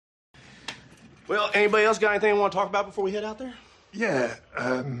Well, anybody else got anything you want to talk about before we head out there? Yeah,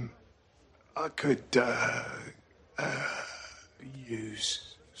 I could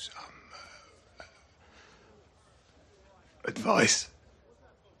use some advice.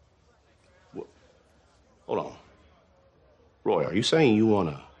 What? Hold on. Roy, are you saying you want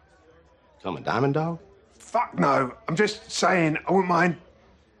to become a diamond dog? Fuck no. I'm just saying I wouldn't mind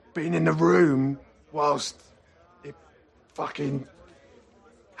being in the room whilst it fucking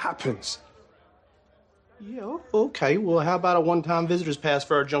happens. Yeah, okay. Well, how about a one-time visitor's pass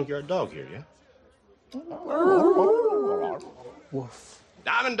for our junkyard dog here, yeah? Woof.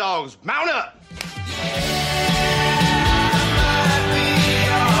 Diamond dogs, mount up!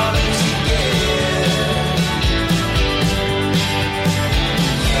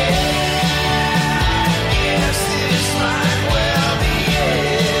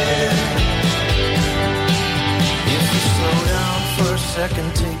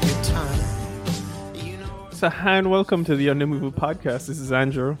 So, hi and welcome to the On The Move podcast. This is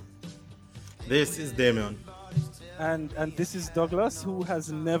Andrew. This is Damien. And this is Douglas, who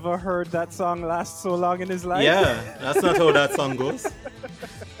has never heard that song last so long in his life. Yeah, that's not how that song goes.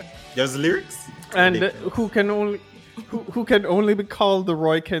 There's lyrics. And who can only be called the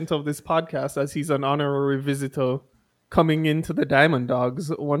Roy Kent of this podcast, as he's an honorary visitor coming into the Diamond Dogs,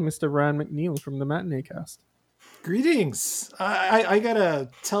 one Mr. Ryan McNeil from the Matinee Cast. Greetings. I gotta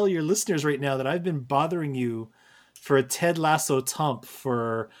tell your listeners right now that I've been bothering you for a Ted Lasso Tump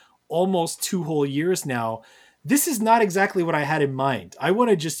for almost 2 whole years now. This is not exactly what I had in mind. I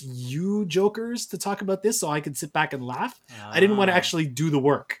wanted just you jokers to talk about this so I could sit back and laugh. I didn't want to actually do the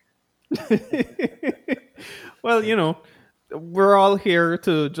work. Well, you know, we're all here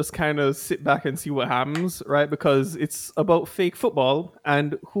to just kind of sit back and see what happens, right? Because it's about fake football,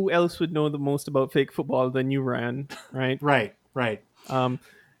 and who else would know the most about fake football than you, Ryan, right? Right.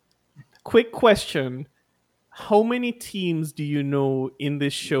 Quick question. How many teams do you know in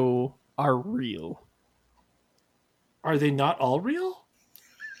this show are real? Are they not all real?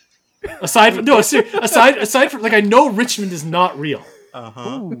 Aside from like, I know Richmond is not real.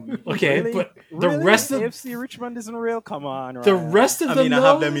 Ooh, Okay, really? but the Really? rest of AFC Richmond isn't real. Come on, the Ryan. rest of I them, mean, I though?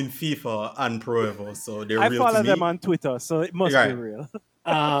 have them in FIFA and Pro Evo, so they're I real follow to me. them on Twitter, so it must be Right. real.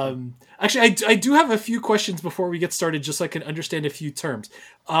 Actually, I do have a few questions before we get started, just so I can understand a few terms.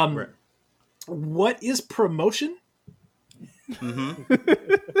 Right. What is promotion?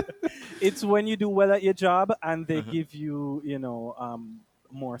 It's when you do well at your job and they give you,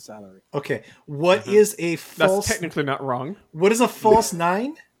 more salary. Okay, what is a That's false? technically not wrong. What is a false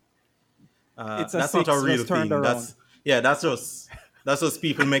nine? It's a That's not a six real that's turned thing. around. That's just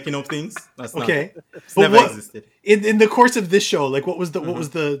people making up things. That's not, Okay, it's but never what- existed. In the course of this show, like what was the what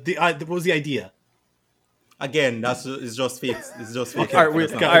was the idea? Again, it's just fake. It's just fake. All right,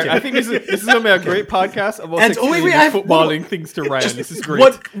 That's not- all right, I think this is going to be a great podcast about And- explaining wait, I have- footballing things to Ryan. This is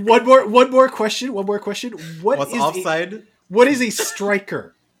great. One more question. What's offside? What is a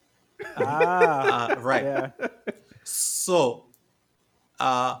striker? Right. Yeah. So,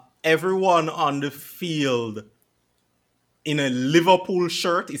 everyone on the field in a Liverpool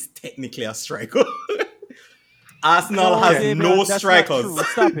shirt is technically a striker. Arsenal has Damien, no that's not strikers. true.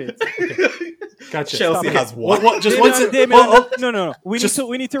 Stop it. Gotcha. Chelsea Okay. has one. Just one second. Damien, no. We Just-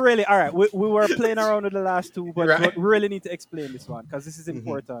 need to really. All right, we were playing around with the last two, but Right. we really need to explain this one because this is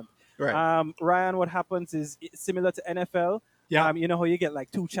important. Right. Ryan, what happens is it's similar to NFL. Yeah. You know how you get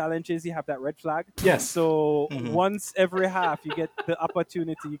like 2 challenges, you have that red flag. Yes. So once every half, you get the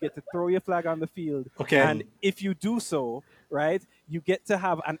opportunity, you get to throw your flag on the field. Okay. And if you do so, right, you get to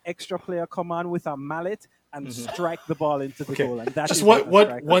have an extra player come on with a mallet and strike the ball into the goal. And that Just is what a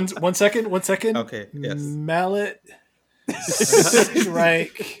striker. one second. Okay, yes. Mallet.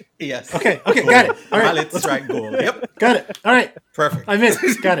 Strike. Yes. Okay, got it. All right. Mallet strike goal. Yep. Got it. All right. Perfect. I'm in.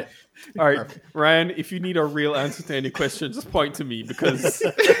 Got it. All right, Ryan, if you need a real answer to any question, just point to me because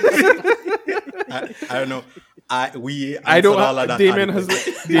I don't know. We I don't. answered all of that Damien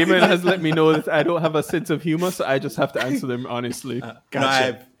adequately. has let me know that I don't have a sense of humor, so I just have to answer them honestly. No,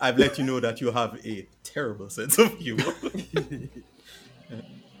 Gotcha. I've let you know that you have a terrible sense of humor.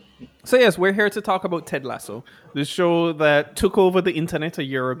 So yes, we're here to talk about Ted Lasso, the show that took over the internet a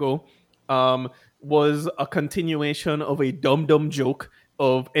year ago. Was a continuation of a dumb joke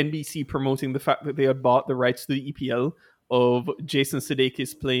of NBC promoting the fact that they had bought the rights to the EPL, of Jason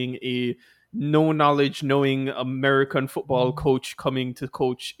Sudeikis playing a no-knowledge, knowing American football coach coming to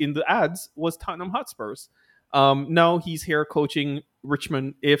coach in the ads was Tottenham Hotspurs. Now he's here coaching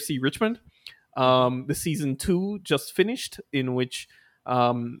Richmond, AFC Richmond. The season 2 just finished, in which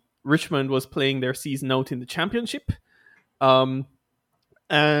Richmond was playing their season out in the championship.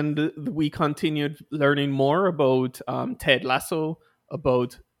 And we continued learning more about Ted Lasso,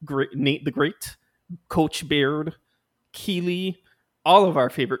 about Nate the Great, Coach Beard, Keeley, all of our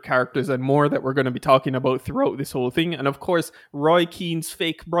favorite characters and more that we're going to be talking about throughout this whole thing. And of course, Roy Keane's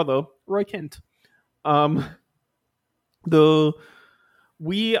fake brother, Roy Kent.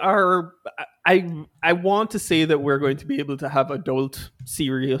 We are I want to say that we're going to be able to have adult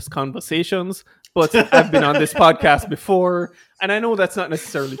serious conversations, but I've been on this podcast before and I know that's not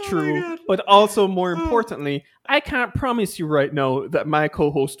necessarily true, but also more importantly, I can't promise you right now that my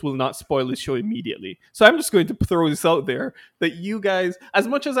co-host will not spoil the show immediately. So I'm just going to throw this out there that you guys, as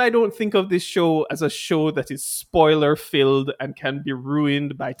much as I don't think of this show as a show that is spoiler filled and can be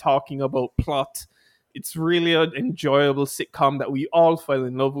ruined by talking about plot, it's really an enjoyable sitcom that we all fell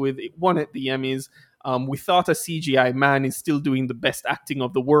in love with. It won at the Emmys. We thought a CGI man is still doing the best acting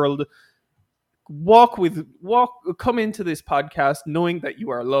of the world. Come into this podcast knowing that you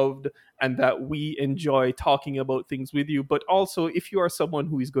are loved and that we enjoy talking about things with you. But also, if you are someone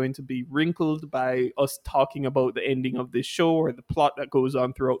who is going to be wrinkled by us talking about the ending of this show or the plot that goes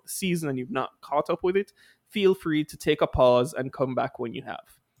on throughout the season and you've not caught up with it, feel free to take a pause and come back when you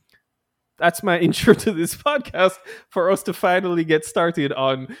have. That's my intro to this podcast for us to finally get started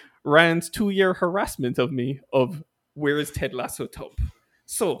on Ryan's 2-year harassment of me of where is Ted Lasso top.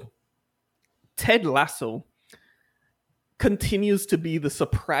 So, Ted Lasso continues to be the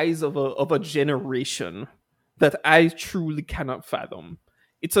surprise of a generation that I truly cannot fathom.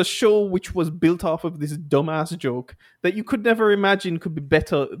 It's a show which was built off of this dumbass joke that you could never imagine could be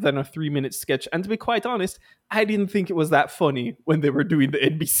better than a 3-minute sketch. And to be quite honest, I didn't think it was that funny when they were doing the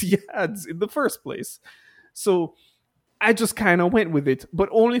NBC ads in the first place. So I just kind of went with it, but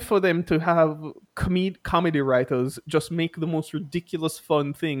only for them to have comedy writers just make the most ridiculous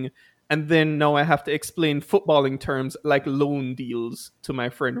fun thing. And then now I have to explain footballing terms like loan deals to my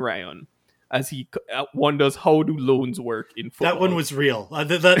friend Ryan, as he wonders how do loans work in football. That one was real.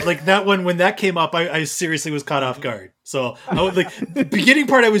 That one, when that came up, I seriously was caught off guard. So I was the beginning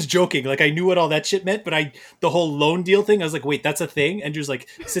part, I was joking. Like I knew what all that shit meant, but the whole loan deal thing, I was like, wait, that's a thing? And just like,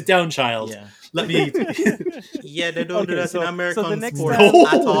 sit down, child. Yeah. Let me. Yeah, they don't do that in American the next sport time,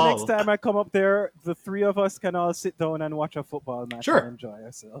 at the all. next time I come up there, the three of us can all sit down and watch a football match Sure. and enjoy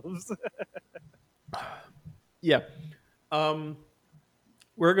ourselves. Yeah.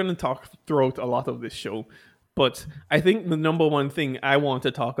 We're going to talk throughout a lot of this show, but I think the number one thing I want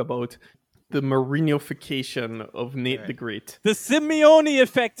to talk about, the Mourinhoification of Nate the Great. The Simeone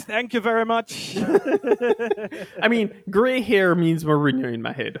effect. Thank you very much. I mean, gray hair means Mourinho in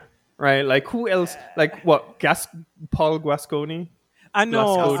my head, right? Like who else? Like what? Paul Gascoigne? I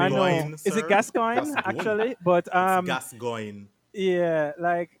know. Gascoigne, Is it sir? Gascoigne, Gascoigne. actually? But Gascoigne. yeah,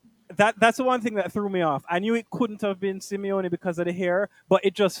 like that's the one thing that threw me off. I knew it couldn't have been Simeone because of the hair, but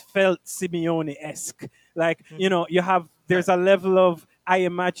it just felt Simeone-esque. Like, there's a level of I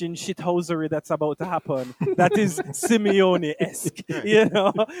imagine shithousery that's about to happen that is Simeone-esque,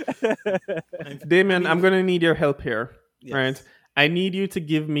 Damien, I'm going to need your help here, Yes. right? I need you to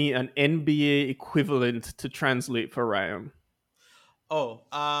give me an NBA equivalent to translate for Ryan. Oh,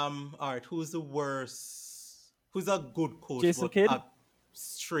 all right. Who's the worst? Who's a good coach? Jason but Kidd? A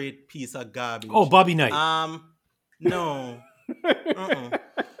straight piece of garbage. Oh, Bobby Knight. No.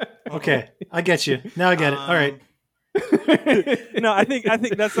 Okay, I get you. Now I get it. All right. No, I think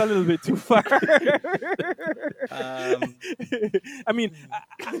that's a little bit too far. I mean,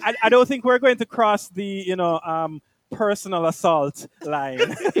 I don't think we're going to cross the personal assault line.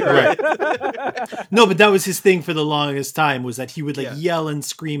 Right. No, but that was his thing for the longest time, was that he would Yeah. yell and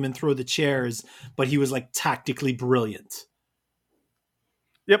scream and throw the chairs, but he was like tactically brilliant.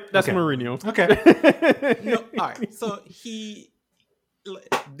 Yep, that's Okay. Mourinho. Okay. No, all right. So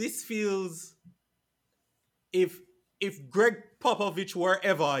this feels if Greg Popovich were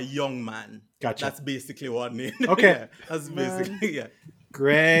ever a young man. Gotcha. That's basically what Nate. Okay. Yeah, that's basically yeah.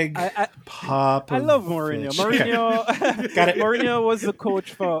 Greg I Popovich. love Mourinho. Mourinho, Got it. Mourinho was the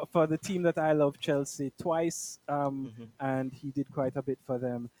coach for the team that I love, Chelsea, twice, and he did quite a bit for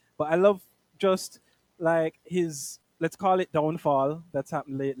them. But I love just like his, let's call it downfall that's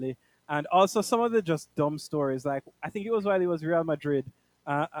happened lately, and also some of the just dumb stories. Like I think it was while he was Real Madrid,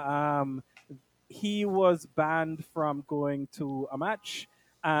 he was banned from going to a match,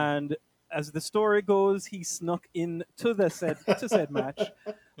 and as the story goes, he snuck in to said match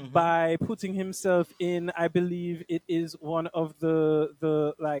by putting himself in, I believe it is one of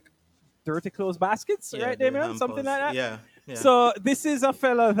the like dirty clothes baskets, Yeah, right, the Damien? hampers. Something like that. Yeah. So this is a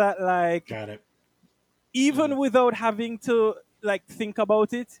fella that like Got it. even without having to like think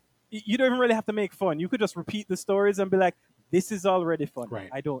about it, you don't even really have to make fun. You could just repeat the stories and be like, this is already funny. Right.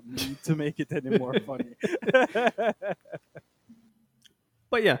 I don't need to make it any more funny.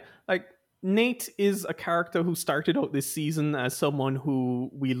 But yeah, like Nate is a character who started out this season as someone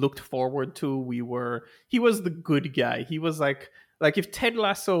who we looked forward to. He was the good guy. He was like if Ted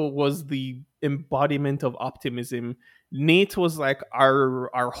Lasso was the embodiment of optimism, Nate was like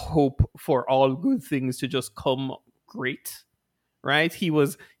our hope for all good things to just come great. Right? He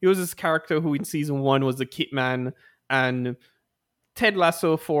was this character who in season 1 was the kit man, and Ted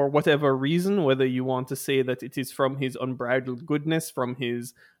Lasso, for whatever reason, whether you want to say that it is from his unbridled goodness, from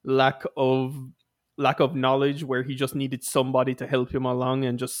his lack of knowledge, where he just needed somebody to help him along,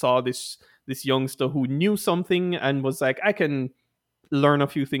 and just saw this youngster who knew something and was like, I can learn a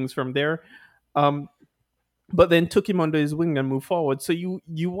few things from there. But then took him under his wing and moved forward. So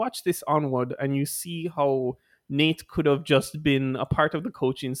you watch this onward and you see how Nate could have just been a part of the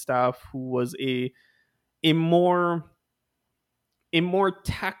coaching staff who was a more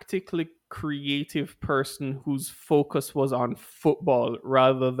tactically creative person whose focus was on football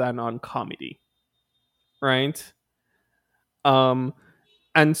rather than on comedy, right? And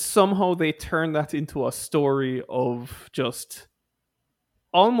somehow they turned that into a story of just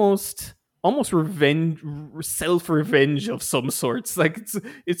almost revenge, self-revenge of some sorts. Like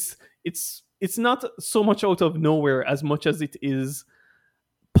it's not so much out of nowhere as much as it is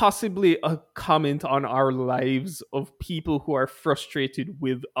possibly a comment on our lives of people who are frustrated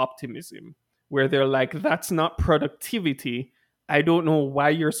with optimism, where they're like, that's not productivity. I don't know why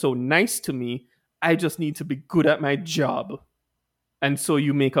you're so nice to me. I just need to be good at my job. And so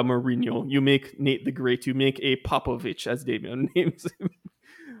you make a Mourinho, you make Nate the Great, you make a Popovich, as Damian names him.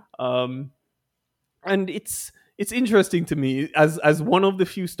 And it's interesting to me as one of the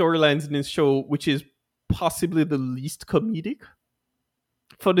few storylines in this show which is possibly the least comedic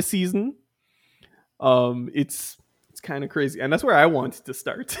for the season. It's kind of crazy, and that's where I wanted to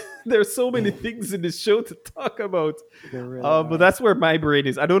start. There's so many things in this show to talk about, but that's where my brain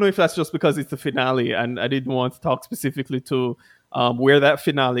is. I don't know if that's just because it's the finale, and I didn't want to talk specifically to where that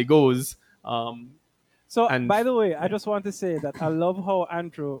finale goes. So, by the way, I just want to say that I love how,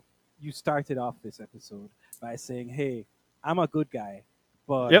 Andrew, you started off this episode by saying, hey, I'm a good guy.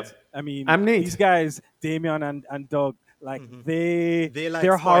 But, I mean, I'm Nate. These guys, Damian and Doug, like, they're like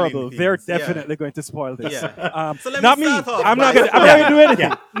horrible. things. They're definitely going to spoil this. Yeah. So let Not me me. start off I'm not by- going to do anything.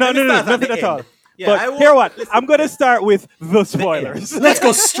 Yeah. No, start at nothing the at all. end. Yeah, But I won't- hear what? listen. I'm going to start with the spoilers. Let's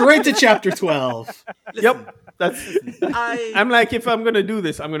go straight to chapter 12. Yep. That's I I'm like, if I'm gonna do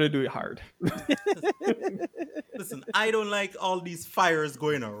this, I'm gonna do it hard. listen. I don't like all these fires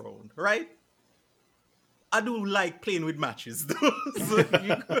going around, right? I do like playing with matches, though. So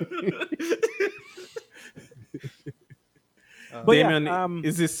But yeah, Damian,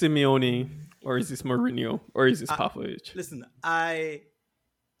 is this Simeone or is this Mourinho or is this Popovich? listen, I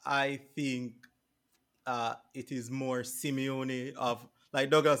think it is more Simeone of, like,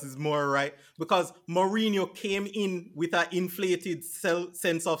 Douglas is more right, because Mourinho came in with an inflated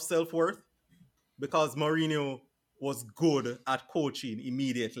sense of self-worth, because Mourinho was good at coaching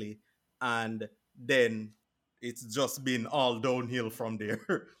immediately, and then it's just been all downhill from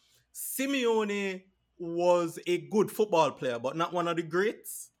there. Simeone was a good football player, but not one of the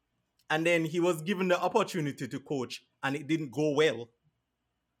greats. And then he was given the opportunity to coach, and it didn't go well.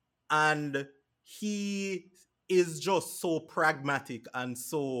 And he is just so pragmatic and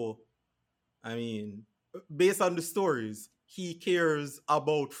so, I mean, based on the stories, he cares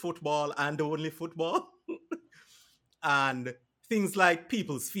about football and only football. And things like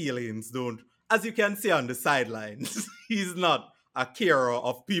people's feelings don't, as you can see on the sidelines, he's not a carer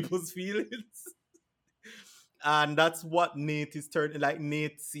of people's feelings. And that's what Nate is turning, like,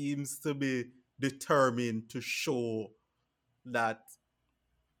 Nate seems to be determined to show that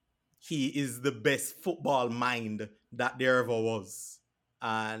he is the best football mind that there ever was.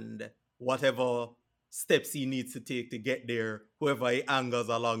 And whatever steps he needs to take to get there, whoever he angers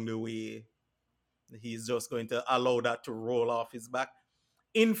along the way, he's just going to allow that to roll off his back.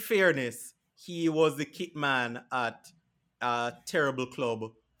 In fairness, he was the kit man at a terrible club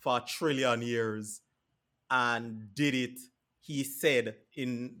for 1 trillion years and did it, he said,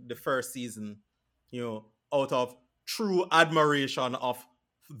 in the first season, out of true admiration of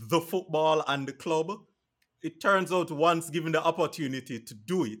the football and the club. It turns out once given the opportunity to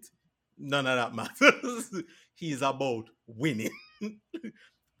do it, none of that matters. He's about winning. And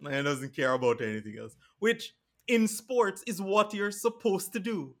he doesn't care about anything else. Which, in sports, is what you're supposed to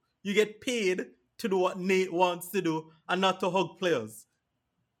do. You get paid to do what Nate wants to do and not to hug players.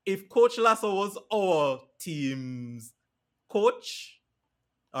 If Coach Lasso was our team's coach,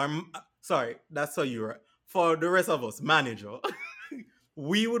 sorry, that's how you were. for the rest of us, manager,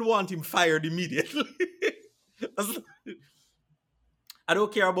 we would want him fired immediately. I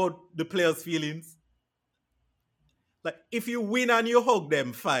don't care about the players' feelings. Like, if you win and you hug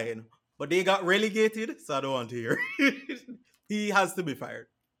them, fine. But they got relegated, so I don't want to hear. He has to be fired.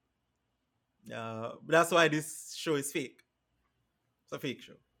 That's why this show is fake. It's a fake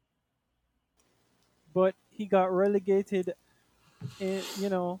show. But he got relegated.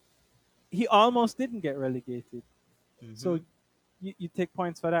 He almost didn't get relegated. So you take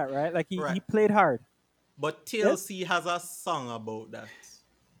points for that, right? Like he Right. played hard. But TLC has a song about that.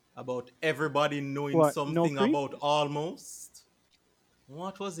 About everybody knowing What, something No Creep? about Almost.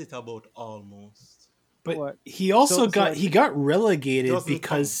 What was it about Almost? But What? he also So, got relegated Doesn't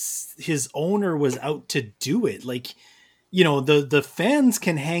because his owner was out to do it. Like, the fans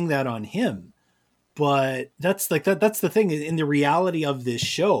can hang that on him, but that's the thing. In the reality of this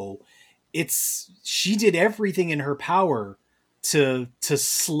show, she did everything in her power to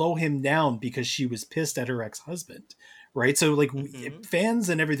slow him down because she was pissed at her ex-husband, right? So like fans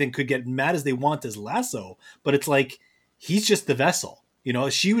and everything could get mad as they want as Lasso, but it's like he's just the vessel.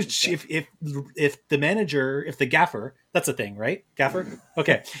 She was if the gaffer, that's a thing, right? Gaffer?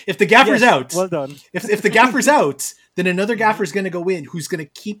 Okay. If the gaffer's Yes, out, well done. If the gaffer's out, then another gaffer's going to go in who's going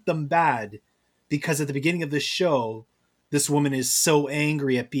to keep them bad, because at the beginning of the show, this woman is so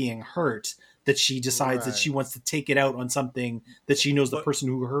angry at being hurt that she decides that she wants to take it out on something that she knows the person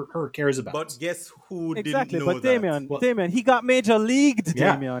who hurt her cares about. But guess who Exactly, didn't know but that? Damian, he got major leagued.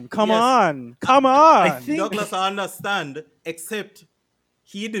 Yeah. Damian, come Yes. on. I think Douglas, I understand, except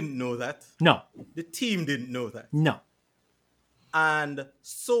he didn't know that. no. The team didn't know that. And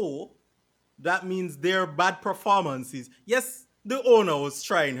so that means their bad performances. Yes, the owner was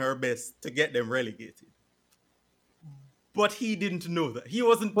trying her best to get them relegated. But he didn't know that. He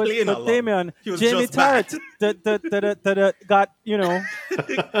wasn't playing along. Damian, He was Jamie just bad. Tart got,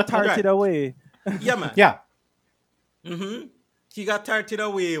 tarted away. Yeah, man. Yeah. He got tarted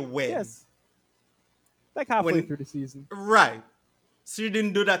away when? Yes. Like halfway When- through the season. Right. So he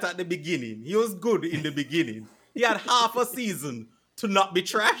didn't do that at the beginning. He was good in the beginning. He had half a season to not be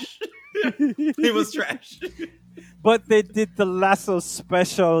trash. He was trash. But they did the Lasso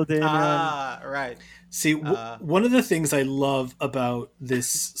special, Damian. Right. See, one of the things I love about this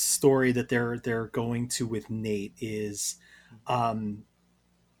story that they're going to with Nate is, it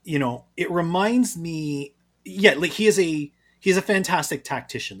reminds me, like he is a fantastic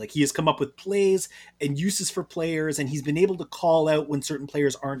tactician. Like he has come up with plays and uses for players, and he's been able to call out when certain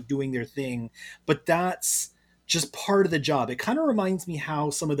players aren't doing their thing. But that's just part of the job. It kind of reminds me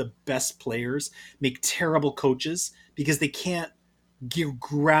how some of the best players make terrible coaches because they can't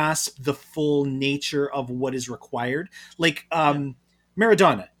grasp the full nature of what is required. Like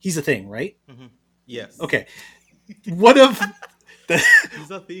Maradona, he's a thing, right? Yes. Okay. One of the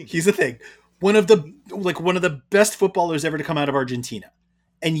He's a thing. he's a thing. One of the best footballers ever to come out of Argentina.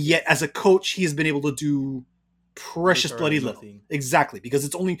 And yet as a coach, he has been able to do precious Literally bloody little. nothing. Exactly, because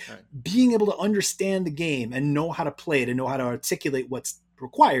it's only being able to understand the game and know how to play it and know how to articulate what's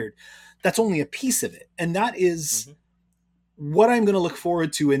required. That's only a piece of it. And that is what I'm going to look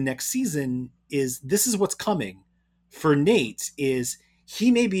forward to in next season. Is this is what's coming for Nate, is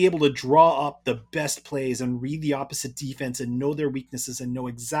he may be able to draw up the best plays and read the opposite defense and know their weaknesses and know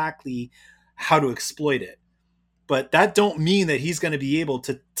exactly how to exploit it. But that don't mean that he's going to be able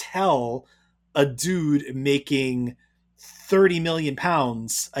to tell a dude making 30 million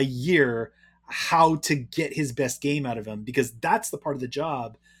pounds a year how to get his best game out of him, because that's the part of the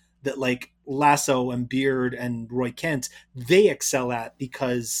job that like Lasso and Beard and Roy Kent, they excel at,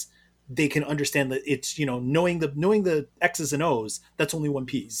 because they can understand that it's, knowing the X's and O's, that's only one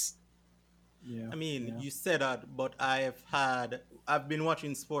piece. Yeah. I mean, you said that, but I've been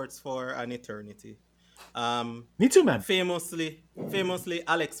watching sports for an eternity. Me too, man. Famously,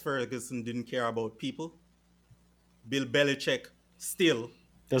 Alex Ferguson didn't care about people. Bill Belichick still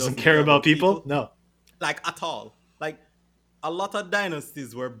Doesn't care about people? No. Like, at all. Like, a lot of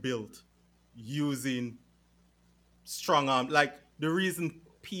dynasties were built using strong arm. Like, the reason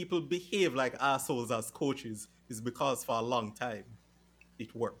people behave like assholes as coaches is because for a long time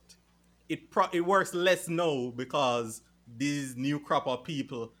it worked. It works less now because these new crop of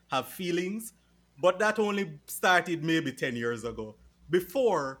people have feelings, but that only started maybe 10 years ago.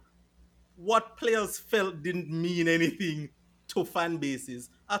 Before, what players felt didn't mean anything to fan bases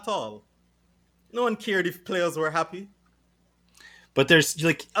at all. No one cared if players were happy. But there's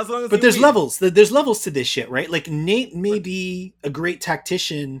like, As long as but you there's win. levels. There's levels to this shit, right? Like Nate may be a great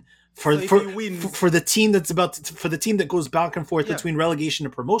tactician for So if for he wins- for the team for the team that goes back and forth Yeah. between relegation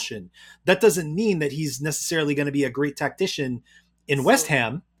and promotion. That doesn't mean that he's necessarily going to be a great tactician in West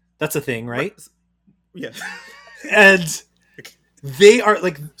Ham. That's a thing, right? Yeah. And they are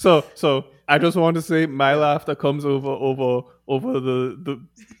like, So I just want to say my laughter comes over the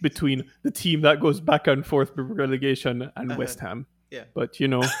between the team that goes back and forth with relegation and West Ham. Yeah. But you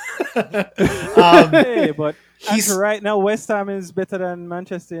know, Hey, but He's- as for right now, West Ham is better than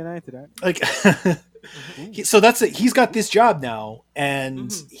Manchester United. Right? like so that's it. He's got this job now,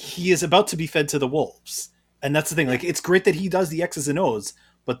 and he is about to be fed to the wolves. And that's the thing. Like, it's great that he does the X's and O's,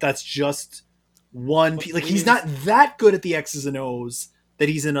 but that's just one. Like, he's not that good at the X's and O's that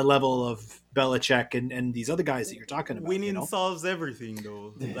he's in a level of Belichick and these other guys that you're talking about. Winning you know? solves everything,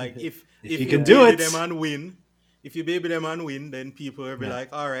 though. Like if you you can do baby it. them and win, if you baby them and win, then people will be Yeah. like,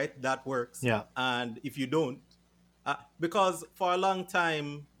 "All right, that works." Yeah. And if you don't, because for a long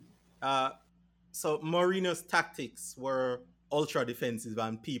time, so Mourinho's tactics were ultra defensive,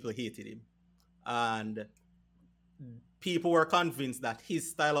 and people hated him, and people were convinced that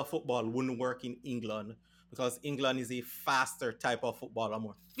his style of football wouldn't work in England because England is a faster type of football, a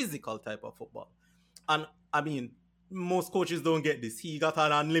more physical type of football. And I mean, most coaches don't get this. He got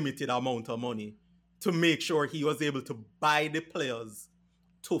an unlimited amount of money to make sure he was able to buy the players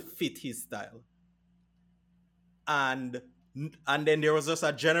to fit his style. And then there was just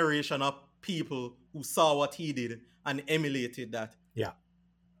a generation of people who saw what he did and emulated that. Yeah.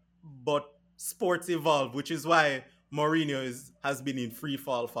 But sports evolve, which is why Mourinho has been in free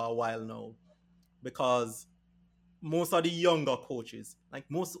fall for a while now. Because most of the younger coaches, like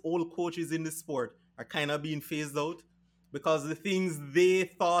most old coaches in the sport, are kind of being phased out because the things they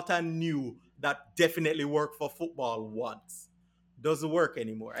thought and knew that definitely worked for football once doesn't work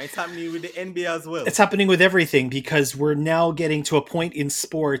anymore. And it's happening with the NBA as well. It's happening with everything because we're now getting to a point in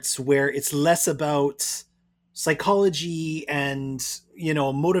sports where it's less about psychology and, you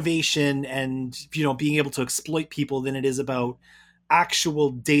know, motivation and, you know, being able to exploit people than it is about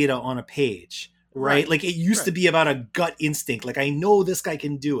actual data on a page. Right? Like it used to be about a gut instinct. Like, I know this guy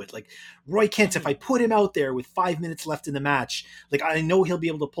can do it. Like Roy Kent, if I put him out there with 5 minutes left in the match, like I know he'll be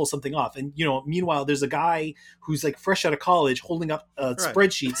able to pull something off. And, you know, meanwhile, there's a guy who's like fresh out of college holding up a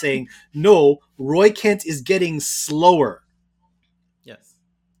spreadsheet saying, no, Roy Kent is getting slower. Yes.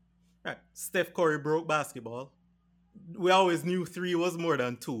 Right. Steph Curry broke basketball. We always knew 3 was more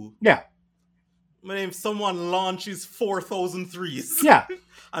than 2. Yeah. But if someone launches 4,000 threes Yeah.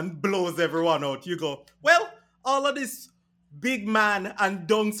 and blows everyone out, you go, well, all of this big man and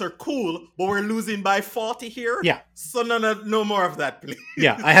dunks are cool, but we're losing by 40 here. Yeah. So no more of that, please.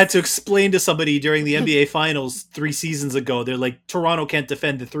 Yeah. I had to explain to somebody during the NBA Finals 3 seasons ago, they're like, Toronto can't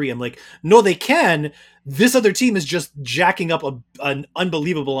defend the 3. I'm like, no, they can. This other team is just jacking up an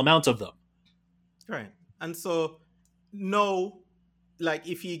unbelievable amount of them. Right. And so, no, like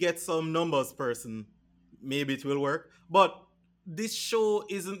if you get some numbers person, maybe it will work. But this show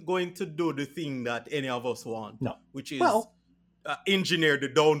isn't going to do the thing that any of us want. No. Which is Well, engineer the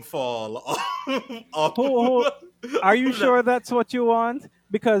downfall of Are you sure that's what you want?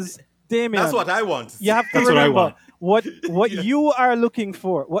 Because Damien, That's what I want to see. you have to That's what I remember want. what you are looking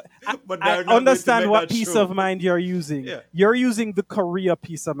for. But I they're not going to understand make what that piece show. of mind you're using. Yeah. You're using the Korea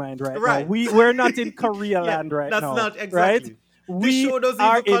piece of mind right Right. now. We're not in Korea Yeah, land right that's now. not exactly. Right? This show doesn't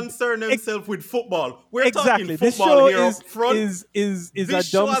are even in- concern himself with football. We're exactly. talking This football show here is up front. is This a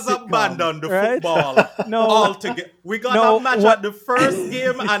show dumb has sitcom, abandoned the right? football No. altogether. We got No, a match what- at the first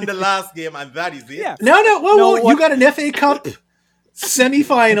game and the last game, and that is it. Yeah. no, whoa, No, you what- got an FA Cup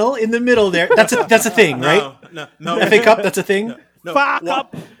semi-final in the middle there. That's a thing, right? No. FA Cup, that's a thing. No. Fuck What-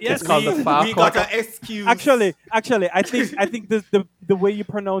 up. Yes, It's called the Fuck We got Up. an excuse. Actually, I think the way you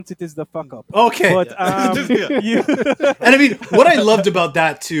pronounce it is the fuck up. Okay. But Yeah. you, And I mean, what I loved about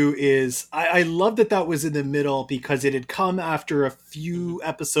that too is I love that was in the middle because it had come after a few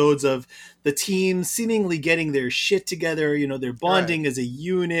episodes of the team seemingly getting their shit together. You know, they're bonding as a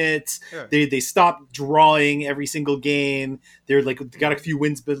unit. Yeah. They stopped drawing every single game. They're like, they got a few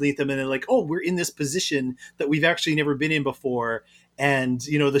wins beneath them, and they're like, oh, we're in this position that we've actually never been in before. And,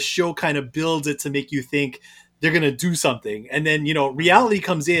 you know, the show kind of builds it to make you think they're going to do something. And then, you know, reality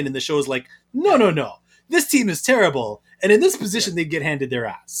comes in and the show's like, no. This team is terrible. And in this position, they'd get handed their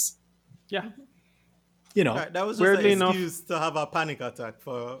ass. yeah. You know. Right, that was just Weirdly an enough- excuse to have a panic attack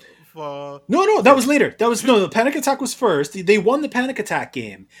for No, that was later. The panic attack was first. They won the panic attack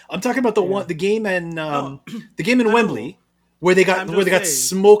game. I'm talking about the game in the game in Wembley where they I'm got just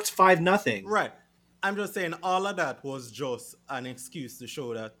saying. smoked 5-0. right. I'm just saying all of that was just an excuse to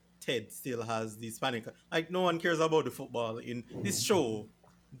show that Ted still has this panic. Like no one cares about the football in this show.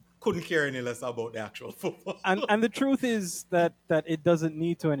 couldn't care any less about the actual football. And the truth is that it doesn't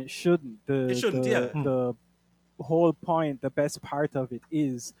need to, and it shouldn't. It shouldn't, yeah. The whole point, the best part of it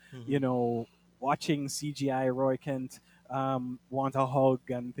is, Mm-hmm. watching CGI Roy Kent want a hug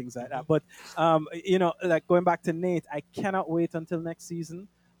and things like that. But like going back to Nate, I cannot wait until next season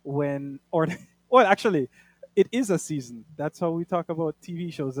well, actually, it is a season. That's how we talk about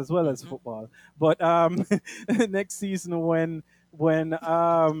TV shows as well as football. But next season when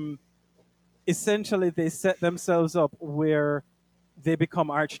essentially they set themselves up where they become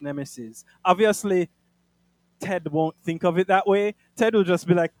arch nemesis. Obviously, Ted won't think of it that way. Ted will just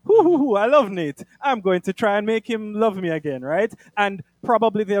be like, hoo, I love Nate. I'm going to try and make him love me again, right? And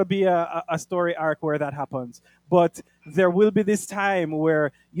probably there'll be a story arc where that happens. But there will be this time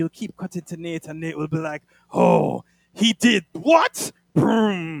where you'll keep cutting to Nate, and Nate will be like, oh, he did what?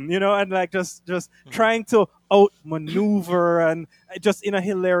 Boom, and like just trying to outmaneuver and just in a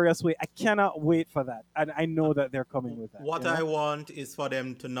hilarious way. I cannot wait for that. And I know that they're coming with that. What I want is for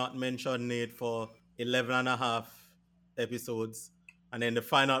them to not mention Nate for 11 and a half episodes. And then the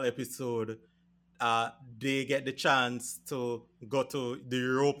final episode, they get the chance to go to the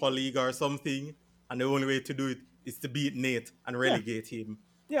Europa League or something. And the only way to do it is to beat Nate and relegate him.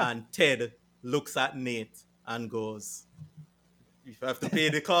 Yeah. And Ted looks at Nate and goes, you have to pay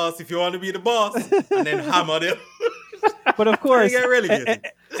the cost if you want to be the boss. And then hammer them. But of course, get relegated.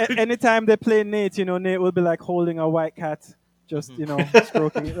 Anytime they play Nate, Nate will be like holding a white cat, just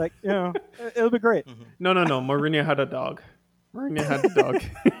stroking it, like it'll be great. No. Mourinho had a dog. Mourinho had the dog.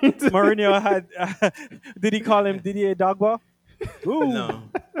 Mourinho had. Did he call him Didier Drogba? Ooh. No,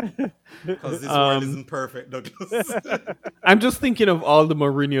 because this world isn't perfect, Douglas. I'm just thinking of all the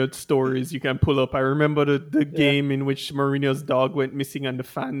Mourinho stories you can pull up. I remember the game in which Mourinho's dog went missing, and the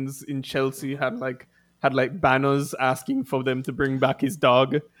fans in Chelsea had banners asking for them to bring back his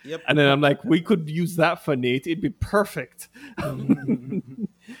dog. Yep. And then I'm like, we could use that for Nate. It'd be perfect.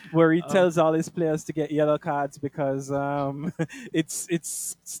 Where he tells all his players to get yellow cards because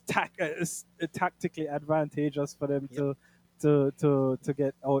it's tactically advantageous for them to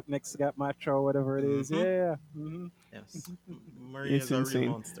get out next match or whatever it is. Yeah. Mm-hmm. Yes. Mourinho's a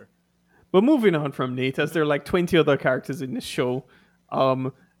real monster. But moving on from Nate, as there are like 20 other characters in this show,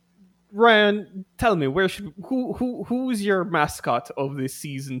 Ryan, tell me, who's your mascot of this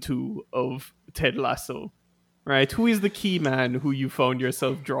season 2 of Ted Lasso? Right? Who is the key man who you found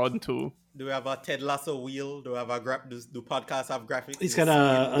yourself drawn to? Do we have a Ted Lasso wheel? Do we have do podcasts have graphics? He's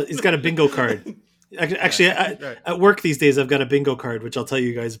got a bingo card. Actually, at work these days, I've got a bingo card, which I'll tell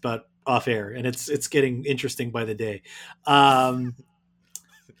you guys about off air, and it's getting interesting by the day. That's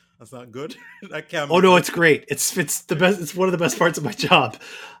not good. That can't. Oh no, it's great. It's the best. It's one of the best parts of my job.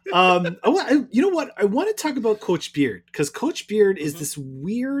 You know what? I want to talk about Coach Beard, because Coach Beard is this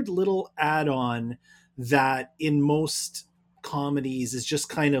weird little add-on that in most comedies is just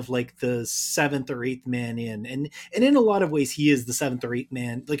kind of like the 7th or 8th man in, and in a lot of ways he is the 7th or 8th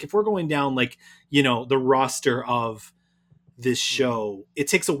man. Like if we're going down like the roster of this show, it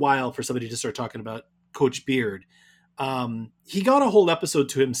takes a while for somebody to start talking about Coach Beard. He got a whole episode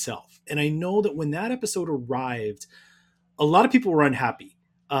to himself, and I know that when that episode arrived, a lot of people were unhappy.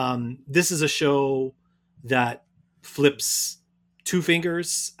 This is a show that flips 2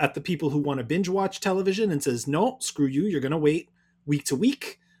 fingers at the people who want to binge watch television and says, no, screw you. You're going to wait week to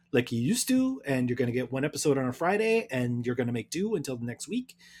week like you used to, and you're going to get 1 episode on a Friday, and you're going to make do until the next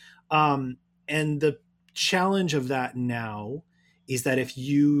week. And the challenge of that now is that if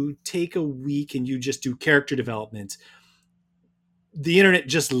you take a week and you just do character development, the internet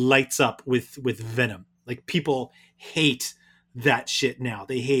just lights up with venom. Like people hate that shit now.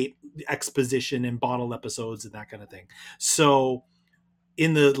 They hate exposition and bottle episodes and that kind of thing. So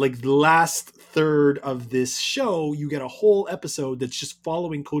in the last third of this show, you get a whole episode that's just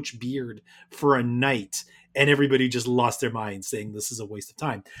following Coach Beard for a night, and everybody just lost their minds saying this is a waste of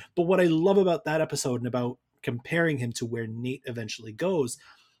time. But what I love about that episode and about comparing him to where Nate eventually goes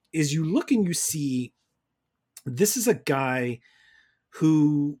is you look and you see this is a guy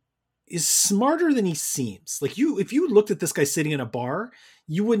who is smarter than he seems. Like if you looked at this guy sitting in a bar,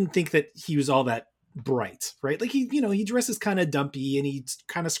 you wouldn't think that he was all that bright, right? Like he dresses kind of dumpy and he's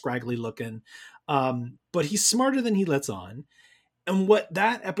kind of scraggly looking, but he's smarter than he lets on. And what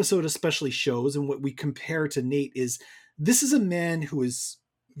that episode especially shows, and what we compare to Nate, is this is a man who is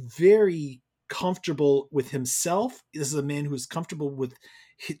very comfortable with himself. This is a man who is comfortable with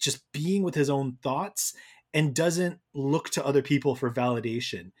just being with his own thoughts and doesn't look to other people for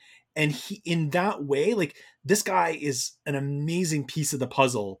validation. And he, in that way, like this guy is an amazing piece of the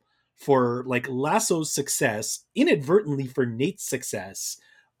puzzle for like Lasso's success, inadvertently for Nate's success,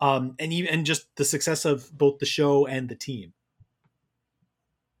 and just the success of both the show and the team.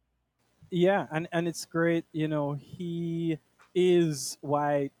 Yeah, and it's great. He is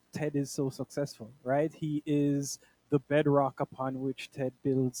why Ted is so successful, right? He is the bedrock upon which Ted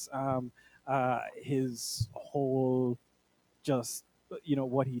builds his whole just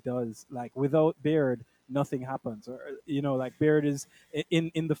what he does. Like without Baird, nothing happens. Or like Baird is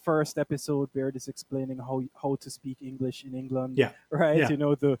in the first episode, Baird is explaining how to speak English in England. Yeah. Right.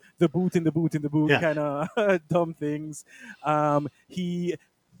 Yeah. The boot in the boot in the boot Yeah. kind of dumb things. He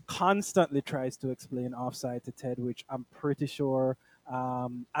constantly tries to explain offside to Ted, which I'm pretty sure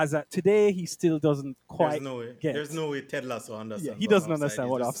as at today he still doesn't quite There's no way. get. There's no way Ted Lasso understands. Yeah, he what doesn't offside understand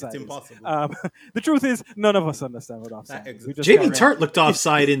is. what It's offside is. impossible. The truth is, none of us understand what offside is. We just Jamie can't- Tart looked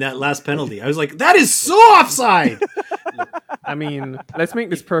offside in that last penalty. I was like, that is so offside. I mean, let's make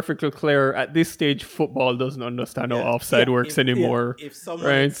this perfectly clear. At this stage, football doesn't understand how Yeah. offside works anymore. If someone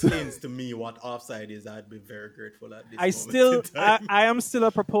right? explains to me what offside is, I'd be very grateful at this I moment in time. I am still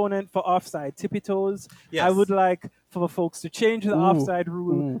a proponent for offside tippy toes. Yes. I would like for folks to change the offside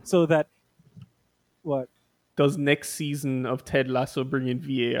rule so that what? Does next season of Ted Lasso bring in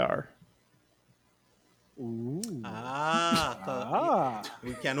VAR?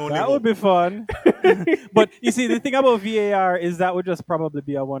 We can only That hope. would be fun. But you see, the thing about VAR is that would just probably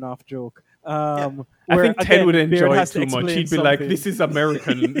be a one-off joke. I where, think Ted again, would Baird enjoy it has to too much. explain He'd be like, something. "This is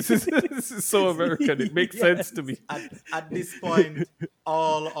American. This is so American. It makes sense to me." At this point,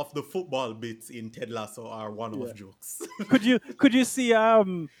 all of the football bits in Ted Lasso are one-off jokes. Could you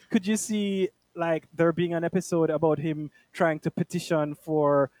see like there being an episode about him trying to petition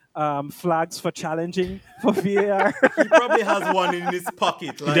for flags for challenging for VAR? He probably has one in his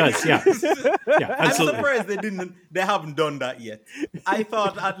pocket. He Like, does, yeah. Yeah, I'm absolutely. surprised they haven't done that yet. I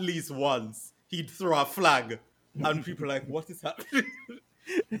thought at least once he'd throw a flag and people are like, what is happening?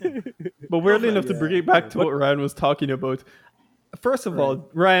 But weirdly enough, to bring it back to what Ryan was talking about, first of all,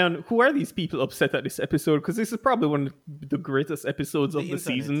 Ryan, who are these people upset at this episode? Because this is probably one of the greatest episodes of the internet.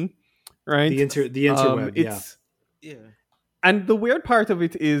 season, right? The interweb, yeah. Yeah. And the weird part of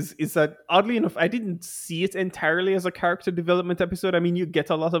it is that, oddly enough, I didn't see it entirely as a character development episode. I mean, you get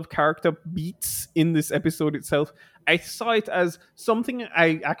a lot of character beats in this episode itself. I saw it as something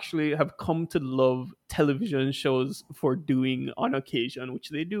I actually have come to love television shows for doing on occasion, which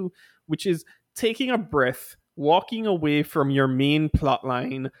they do, which is taking a breath, walking away from your main plot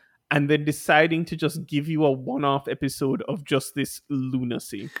line, and then deciding to just give you a one-off episode of just this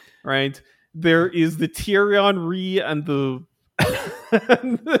lunacy, right? There is the Tyrion Ree and the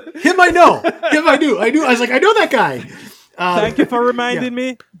Him I know. Him I knew. I was like, I know that guy. Thank you for reminding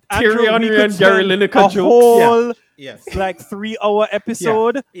me. Tyrion we Ree could and Gary spend Lineker a jokes. whole Yes. like 3-hour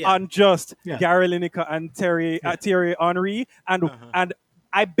episode Yeah. on just Yeah. Gary Lineker and Thierry Henry, and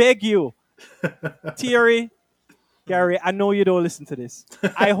I beg you, Thierry, Gary, I know you don't listen to this.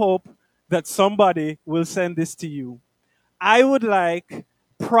 I hope that somebody will send this to you. I would like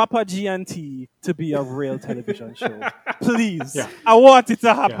proper GNT to be a real television show. Please. Yeah. I want it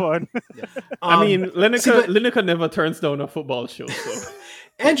to happen. I mean, but- Lineker never turns down a football show. So.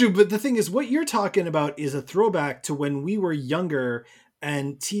 Andrew, but the thing is, what you're talking about is a throwback to when we were younger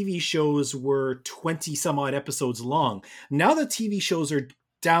and TV shows were 20 some odd episodes long. Now the TV shows are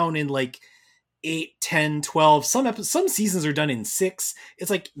down in like 8, 10, 12. Some seasons are done in 6. It's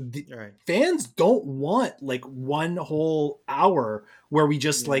like Right. fans don't want like one whole hour where we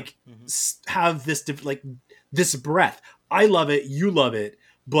just like have this this breath. I love it, you love it,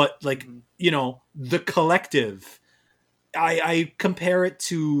 but like the collective. I compare it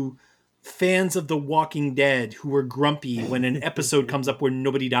to fans of The Walking Dead who were grumpy when an episode comes up where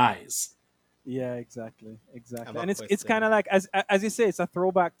nobody dies. Yeah, exactly. have a And it's question. kind of like as you say, it's a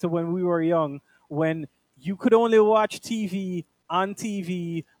throwback to when we were young, when you could only watch TV on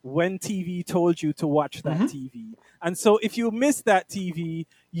TV when TV told you to watch that TV. And so if you missed that TV,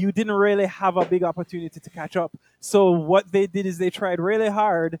 you didn't really have a big opportunity to catch up. So what they did is they tried really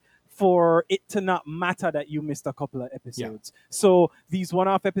hard for it to not matter that you missed a couple of episodes. So these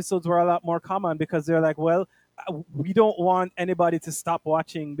one-off episodes were a lot more common because they're like, well, we don't want anybody to stop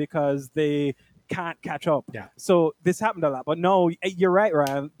watching because they can't catch up. Yeah. So this happened a lot. But no, you're right,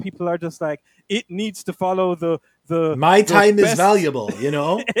 Ryan. People are just like, it needs to follow the My the time is best- valuable,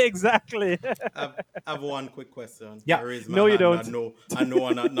 Exactly. I have one quick question. Yeah. I raised my No, you hand don't. and no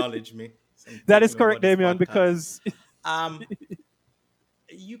one acknowledged me. So I'm That is thinking correct, about this Damian, podcast. because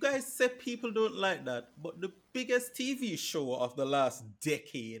You guys said people don't like that, but the biggest TV show of the last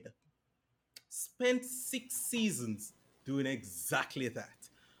decade spent 6 seasons doing exactly that.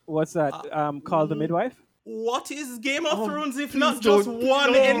 what's that? Called The Midwife? What is Game of Oh, Thrones if please not just don't.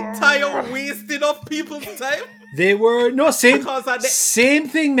 one No. entire wasting of people's time? They were same Because at the- same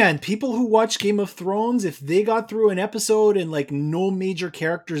thing, man. People who watch Game of Thrones, if they got through an episode and like no major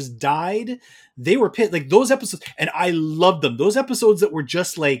characters died, they were pissed. Like those episodes, and I loved them. Those episodes that were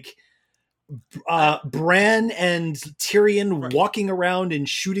just like Bran and Tyrion Right. walking around and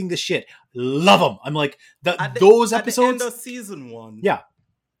shooting the shit. Love them. I'm like at the- those at the end episodes. of season 1, Yeah,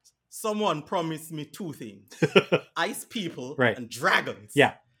 someone promised me 2 things: ice people Right. and dragons.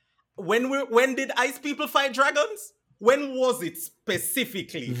 yeah. When did ice people fight dragons? When was it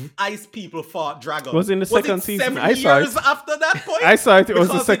specifically Mm-hmm. ice people fought dragons? Was in the second it season. 7 I saw years it. after that point? I saw it. It was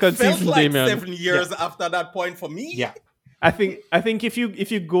the Because second it felt season, like Damien. 7 years after that point for me. Yeah. I think if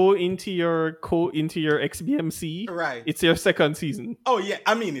you go into your XBMC, Right. it's your second season. Oh yeah,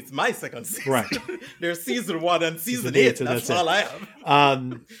 I mean it's my second season. Right. There's season 1 and season Season eight, 8. so That's that's all it. I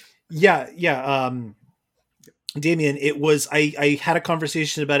have. Yeah. Damien, it was I had a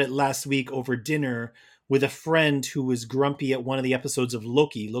conversation about it last week over dinner with a friend who was grumpy at one of the episodes of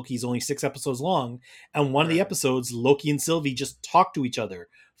Loki. Loki's only 6 episodes long, and one of the Right. episodes, Loki and Sylvie just talk to each other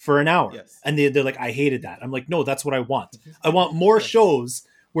for an hour. Yes. And they're like, I hated that. I'm like, no, that's what I want. I want more shows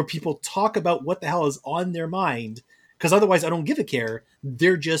where people talk about what the hell is on their mind, because otherwise I don't give a care.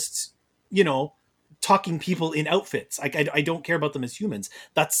 They're just, talking people in outfits. I don't care about them as humans.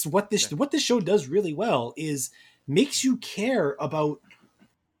 That's what this show does really well, is makes you care about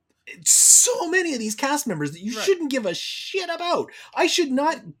so many of these cast members that you Right. shouldn't give a shit about. I should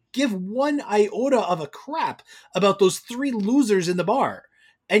not give one iota of a crap about those 3 losers in the bar.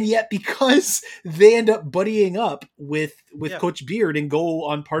 And yet, because they end up buddying up with Yeah. Coach Beard and go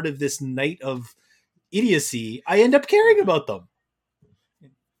on part of this night of idiocy, I end up caring about them.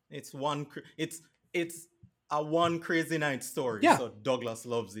 It's a one crazy night story. Yeah. So Douglas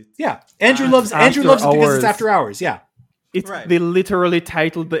loves it. Yeah, Andrew And loves After it because Hours. it's after hours. Yeah, It's They literally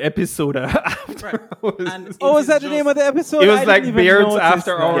titled the episode After Right. Hours. And Oh, it is that the name of the episode? It was I like didn't even Beard's notice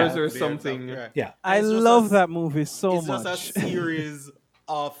After that. Hours Yeah. or Beard's something. After, right. yeah. I It's just love a- that movie so It's much. just a series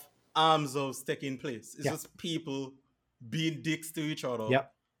of arms taking place. It's Yeah. just people being dicks to each other.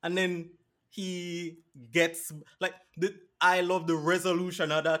 Yep. And then he gets I love the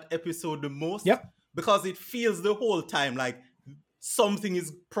resolution of that episode the most. Yep. Because it feels the whole time like something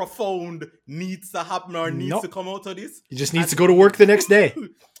is profound needs to happen or needs Nope. to come out of this. He just needs to go to work the next day.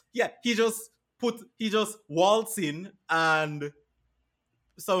 Yeah, he just waltz in and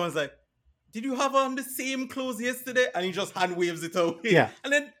someone's like, "Did you have on the same clothes yesterday?" And he just hand waves it away. Yeah.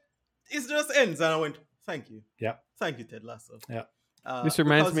 And then it just ends. And I went, "Thank you. Yeah. Thank you, Ted Lasso." Yeah. This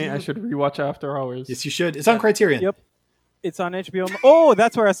reminds because me, I you- should rewatch After Hours. Yes, you should. It's on Criterion. Yep. It's on HBO. Oh,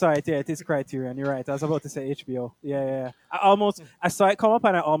 that's where I saw it. Yeah, it is Criterion. You're right. I was about to say HBO. Yeah. I saw it come up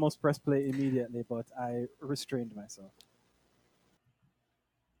and I almost pressed play immediately, but I restrained myself.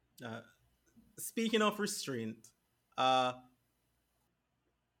 Speaking of restraint,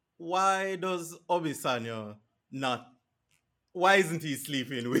 why does Obisanya not? Why isn't he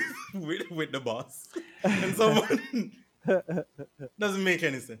sleeping with the boss? And someone doesn't make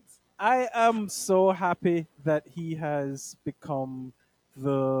any sense. I am so happy that he has become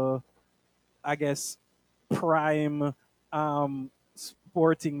the, I guess, prime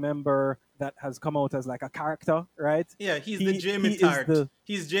sporting member that has come out as like a character, right? Yeah, he's He- the Jamie he is Tart. the-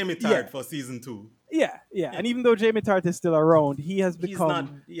 He's Jamie Tart Yeah. for season 2. Yeah. And even though Jamie Tart is still around, he has He's become. not.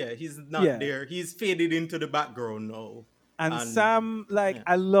 Yeah, he's not Yeah. there. He's faded into the background now. And And- Sam, yeah.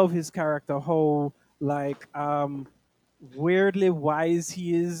 I love his character, how weirdly wise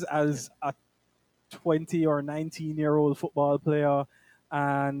he is as a 20 or 19-year-old football player,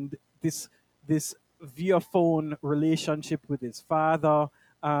 and this via-phone relationship with his father,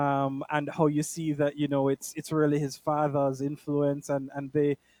 and how you see that it's really his father's influence, and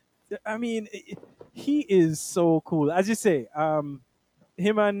they, I mean, he is so cool, as you say.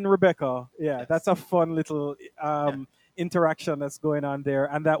 Him and Rebecca, Yes. that's a fun little interaction that's going on there,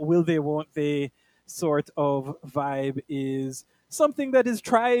 and that will they won't they sort of vibe is something that is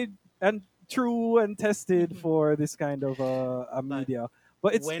tried and true and tested for this kind of a media.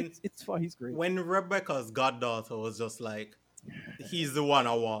 But when- it's fun. He's great. When Rebecca's goddaughter was just like, he's the one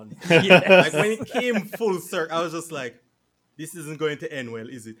I want. Yes. Like when it came full circle, I was just like, this isn't going to end well,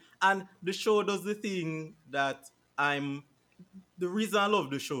 is it? And the show does the thing that the reason I love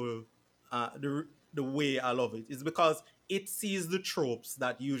the show, the way I love it, is because it sees the tropes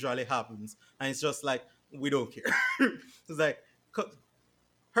that usually happens, and it's just like, we don't care. It's like,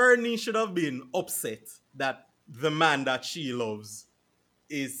 her niece should have been upset that the man that she loves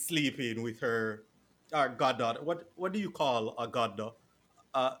is sleeping with her goddaughter. What do you call a goddaughter?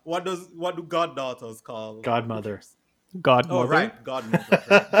 what do goddaughters call Godmother. Godmother. Oh, right, godmother.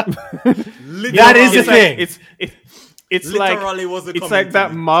 Right. That is a It's thing. it's like Literally was a it's coming like to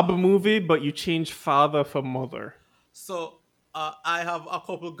that me. mob movie, but you change father for mother. So I have a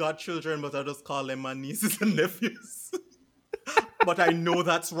couple godchildren, but I just call them my nieces and nephews. But I know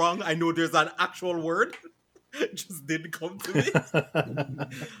that's wrong. I know there's an actual word. It just didn't come to me.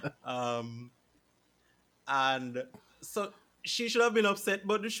 And so she should have been upset,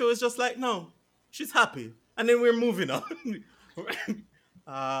 but the show is just like, no, she's happy, and then we're moving on.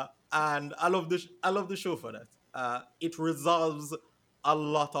 And I love the show for that. It resolves a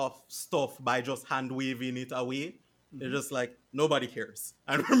lot of stuff by just hand waving it away. They're just like, nobody cares,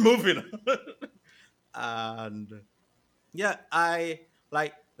 and we're moving on. And yeah, I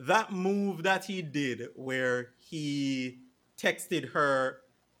like that move that he did where he texted her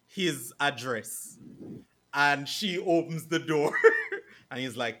his address and she opens the door and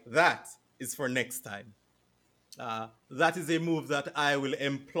he's like, that is for next time. That is a move that I will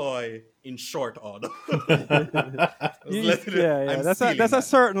employ in short order. I'm That's stealing a that.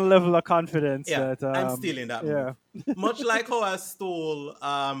 certain level of confidence. Yeah, that I'm stealing that yeah. move. Much like how I stole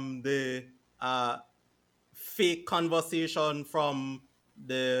the fake conversation from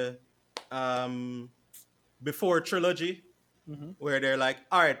the Before trilogy, where they're like,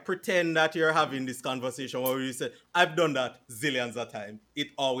 all right, pretend that you're having this conversation where you say, I've done that zillions of times. It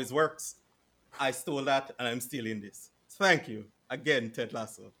always works. I stole that and I'm stealing this. Thank you. Again, Ted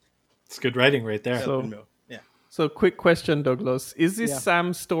Lasso. It's good writing right there. So- Helping me out. Yeah. So, quick question, Douglas: is this Yeah.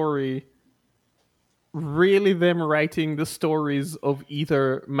 Sam story really them writing the stories of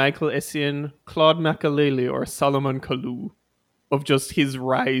either Michael Essien, Claude Makalele, or Solomon Kalou, of just his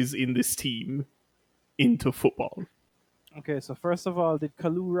rise in this team into football? Okay, so first of all, did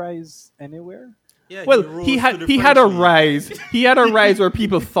Kalu rise anywhere? Yeah, Well, rose he to had the he had a French league. rise. He had a rise where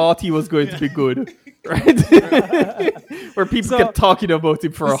people thought he was going to be good, right? Where people So, kept talking about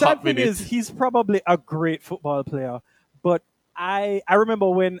him for The a sad hot thing minute. is, he's probably a great football player, but I remember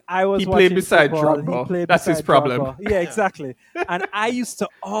when I was He watching played beside football, Drogba. He played That's his beside problem. Drogba. Yeah, exactly. And I used to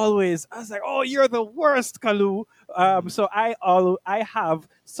I was like, "Oh, you're the worst, Kalu." So I have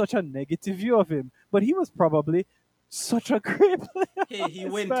such a negative view of him, but he was probably such a great player. Hey, he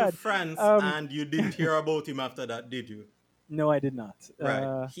It's went to bad. France Um, and you didn't hear about him after that, did you? No, I did not.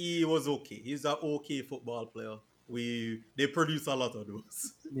 Right. He was okay. He's an okay football player. They produce a lot of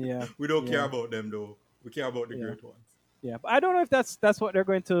those. Yeah. We don't care yeah. about them though. We care about the Yeah. great ones. Yeah, but I don't know if that's what they're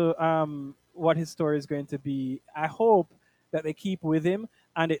going to what his story is going to be. I hope that they keep with him,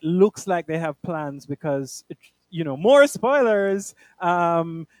 and it looks like they have plans because more spoilers.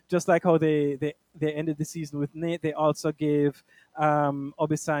 Just like how they ended the season with Nate, they also gave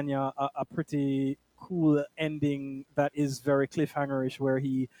Obisanya a pretty cool ending that is very cliffhangerish, where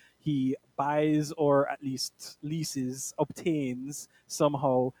he buys or at least obtains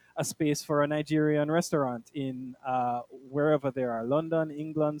somehow a space for a Nigerian restaurant in wherever they are, London,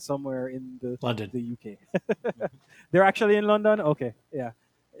 England, somewhere in London. the UK. They're actually in London? Okay, yeah.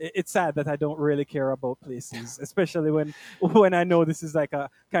 It's sad that I don't really care about places, especially when I know this is like a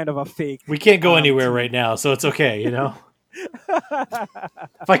kind of a fake. We can't go anywhere team. right now, so it's okay, If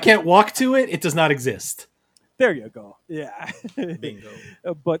I can't walk to it, it does not exist. There you go. Yeah. Bingo.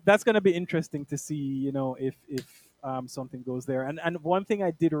 But that's going to be interesting to see, if something goes there. And one thing I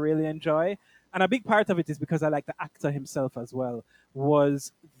did really enjoy, and a big part of it is because I like the actor himself as well,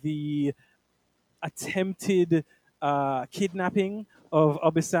 was the attempted kidnapping of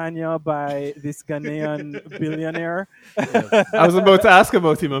Obisanya by this Ghanaian billionaire. I was about to ask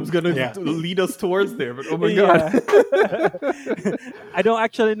about him. I was going to Yeah. lead us towards there, but oh my god. Yeah. I don't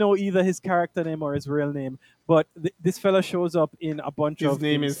actually know either his character name or his real name, but this fella shows up in a bunch His of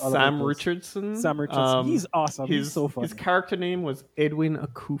name things is all over the Sam place. Richardson. Sam Richardson. He's awesome. He's so funny. His character name was Edwin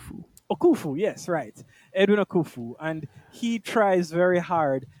Akufu. Okufu, yes, right. Edwin Okufu. And he tries very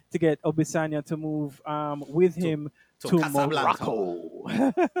hard to get Obisanya to move with him to Casablanca. Morocco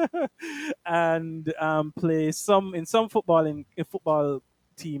and play in some football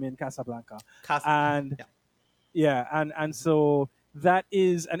team in Casablanca. And and so that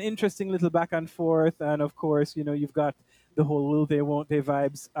is an interesting little back and forth. And of course, you've got the whole will they, won't they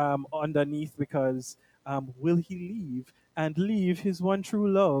vibes underneath, because will he leave and leave his one true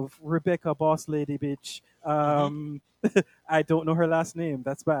love, Rebecca Boss Lady Bitch? I don't know her last name.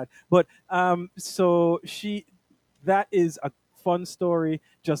 That's bad. But so that is a fun story.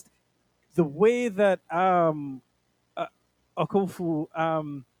 Just the way that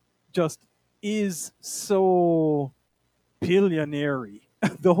Okofu just is so billionaire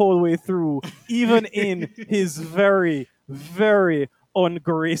the whole way through, even in his very, very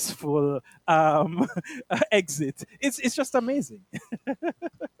ungraceful exit. It's just amazing.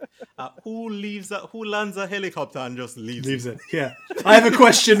 Who lands a helicopter and just leaves it. Yeah. I have a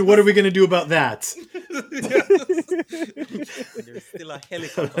question. What are we going to do about that? There's still a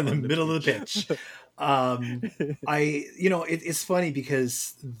helicopter In the middle of the pitch. It's funny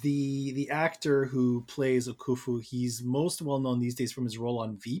because the actor who plays Okufu, he's most well known these days from his role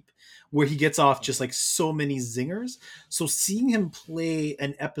on Veep, where he gets off just like so many zingers. So seeing him play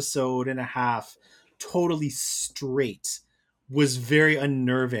an episode and a half totally straight was very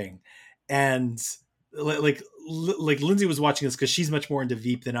unnerving. And like Lindsay was watching this because she's much more into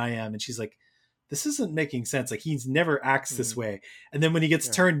Veep than I am, and she's like, this isn't making sense. Like, he's never acts this way. And then when he gets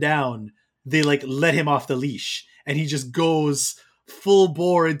turned down, they like let him off the leash, and he just goes full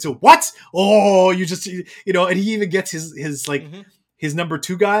bore into what? Oh, you just, and he even gets his like his number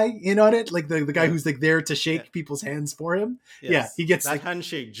 2 guy in on it, like the guy who's like there to shake people's hands for him. Yes. Yeah, he gets that like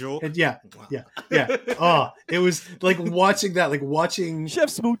handshake joke. yeah. Oh, it was like watching that, like watching Chef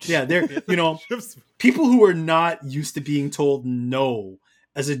Smooch. Yeah, they're people who are not used to being told no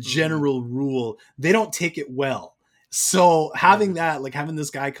as a general rule, they don't take it well. So having that, like having this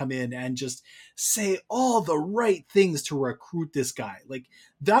guy come in and just say all the right things to recruit this guy, like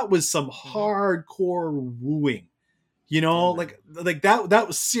that was some hardcore wooing, like that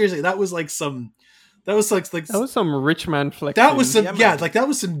was seriously, that was some rich man flexing. That was that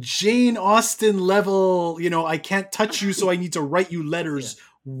was some Jane Austen level, I can't touch you, so I need to write you letters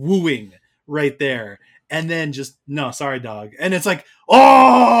wooing right there. And then just, no, sorry, dog. And it's like,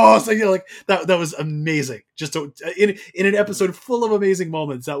 oh, so like that was amazing. Just in an episode full of amazing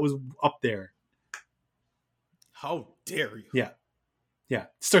moments, that was up there. How dare you? Yeah.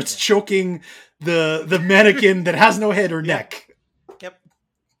 Starts choking the mannequin that has no head or neck. Yep.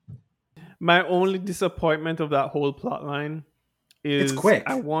 My only disappointment of that whole plot line is it's quick.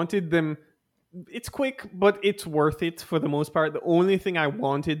 I wanted them. It's quick, but it's worth it for the most part. The only thing I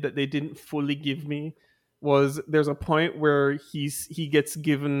wanted that they didn't fully give me was there's a point where he gets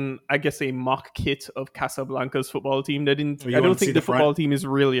given, I guess, a mock kit of Casablanca's football team. I don't think the football team is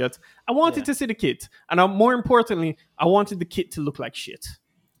real yet. I wanted to see the kit, and more importantly, I wanted the kit to look like shit.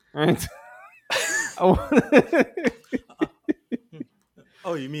 Right?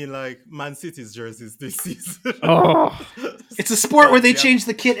 Oh, you mean like Man City's jerseys this season? Oh, it's a sport where they change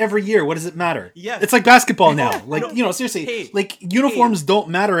the kit every year. What does it matter? Yeah, it's like basketball now. Like seriously, like uniforms don't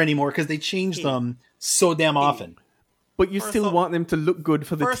matter anymore because they change them so damn often. But you still want them to look good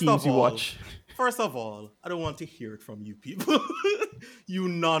for the teams you watch. First of all, I don't want to hear it from you people, you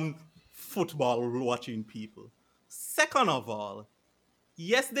non-football watching people. Second of all,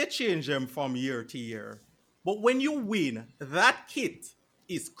 yes, they change them from year to year, but when you win, that kit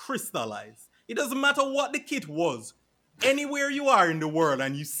is crystallized. It doesn't matter what the kit was. Anywhere you are in the world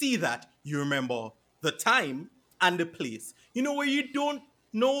and you see that, you remember the time and the place. You know where you don't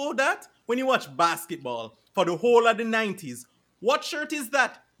know that? When you watch basketball for the whole of the 90s. What shirt is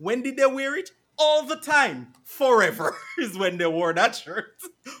that? When did they wear it? All the time. Forever is when they wore that shirt.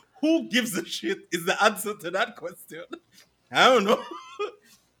 Who gives a shit is the answer to that question. I don't know.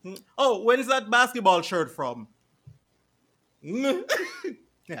 Oh, when is that basketball shirt from? Yeah.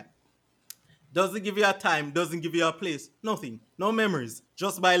 Doesn't give you a time, doesn't give you a place. Nothing. No memories.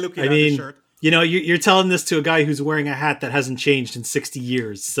 Just by looking at the shirt. You're telling this to a guy who's wearing a hat that hasn't changed in 60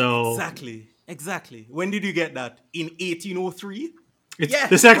 years. So Exactly. When did you get that? In 1803?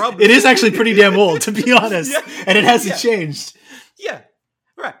 It is actually pretty damn old, to be honest. And it hasn't changed. Yeah.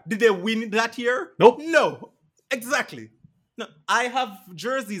 Right. Did they win that year? Nope. No. Exactly. No. I have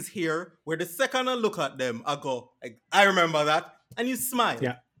jerseys here where the second I look at them, I go, I remember that. And you smile.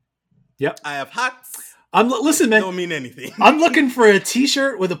 Yeah. Yep. I have hats. Listen, man. Don't mean anything. I'm looking for a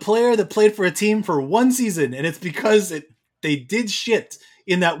T-shirt with a player that played for a team for one season, and it's because they did shit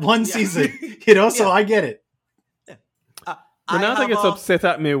in that one season. So I get it. Renata gets upset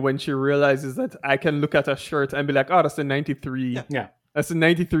at me when she realizes that I can look at a shirt and be like, "Oh, that's a '93. Yeah. That's a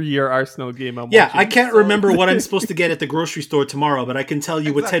 '93-year Arsenal game." I'm watching. I can't remember what I'm supposed to get at the grocery store tomorrow, but I can tell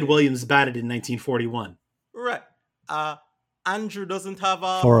you what Ted Williams batted in 1941. Right. Andrew doesn't have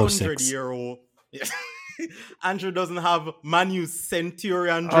a 100-year-old. Andrew doesn't have Manu's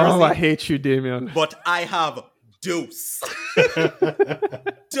Centurion jersey. Oh, I hate you, Damien. But I have Dose.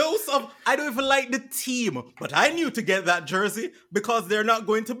 Dose of... I don't even like the team, but I knew to get that jersey because they're not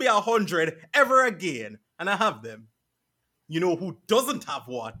going to be 100 ever again. And I have them. You know who doesn't have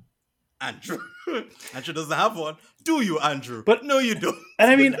one? Andrew. Andrew doesn't have one. Do you, Andrew? But no, you don't. And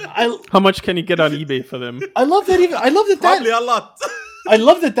I mean, how much can you get on eBay for them? I love that. Probably a lot. I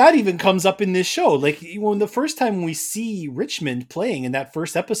love that even comes up in this show. Like when the first time we see Richmond playing in that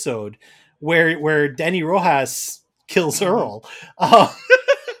first episode, where Danny Rojas kills Earl,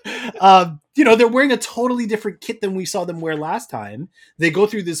 they're wearing a totally different kit than we saw them wear last time. They go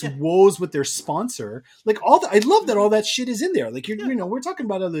through this woes with their sponsor. Like I love that all that shit is in there. Like we're talking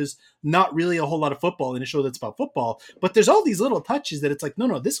about how there's not really a whole lot of football in a show that's about football, but there's all these little touches that it's like,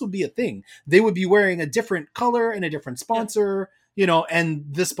 no, this would be a thing. They would be wearing a different color and a different sponsor, and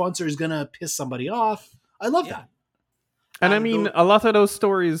the sponsor is gonna piss somebody off. I love that. And I mean, a lot of those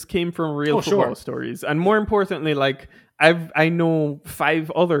stories came from real football stories, and more importantly, like I know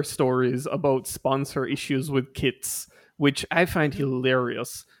 5 other stories about sponsor issues with kits, which I find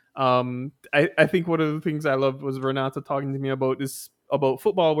hilarious. I think one of the things I loved was Renata talking to me about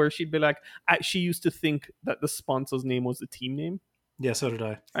football, where she'd be like, she used to think that the sponsor's name was the team name. Yeah, so did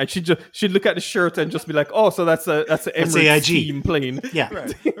I. And she'd look at the shirt and just be like, "Oh, so that's an Emirates AIG team plane." Yeah,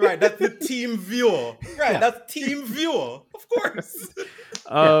 right. That's the team viewer. Right, that's team viewer. Of course.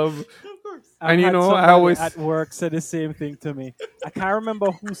 Of course. And I always at work said the same thing to me. I can't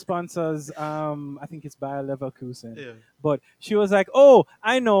remember who sponsors. I think it's Bayer Leverkusen. Yeah. But she was like, "Oh,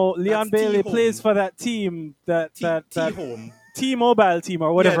 I know Leon That's Bailey T-Home. plays for that team that T-Home. T-Mobile team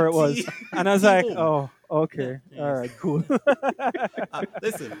or whatever it was." And I was like, T-Home. "Oh, okay, all right, cool."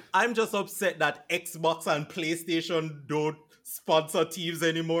 Listen, I'm just upset that Xbox and PlayStation don't sponsor teams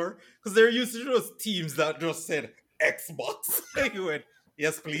anymore, because there used to be those teams that just said Xbox. You went,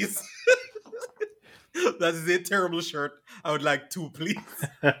 yes, please. That is a terrible shirt. I would like 2, please.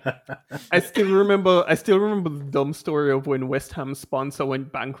 I still remember the dumb story of when West Ham sponsor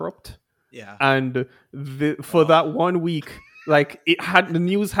went bankrupt. Yeah. And for that 1 week, like the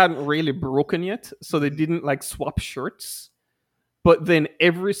news hadn't really broken yet, so they didn't like swap shirts. But then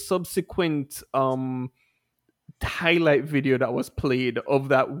every subsequent highlight video that was played of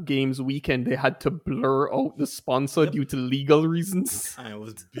that game's weekend, they had to blur out the sponsor due to legal reasons. And it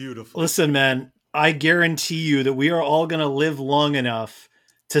was beautiful. Listen, man, I guarantee you that we are all going to live long enough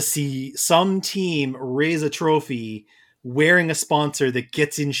to see some team raise a trophy wearing a sponsor that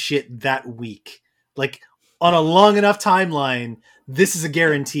gets in shit that week. Like, on a long enough timeline, this is a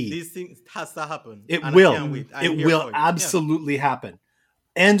guarantee. These things has to happen. It And will. I can't wait. I'm It here will for it. absolutely happen.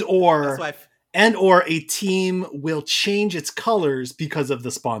 And or That's why or a team will change its colors because of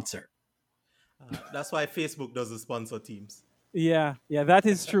the sponsor. that's why Facebook doesn't sponsor teams. Yeah, that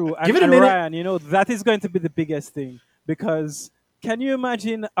is true. And, Give it a and minute. Ryan, that is going to be the biggest thing, because can you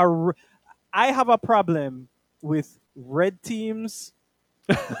imagine I have a problem with red teams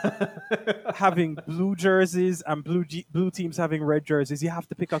having blue jerseys and blue teams having red jerseys. You have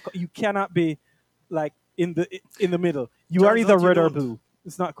to pick you cannot be like in the middle. You are Turns either out you red or don't. blue.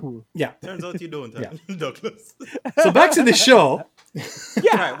 It's not cool. Yeah. Turns out you don't, Douglas. So back to the show.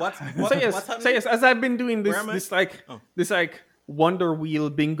 Right, what's happening? So yes, as I've been doing Where am I? this Wonder Wheel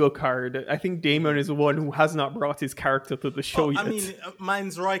bingo card, I think Damon is the one who has not brought his character to the show yet. I mean,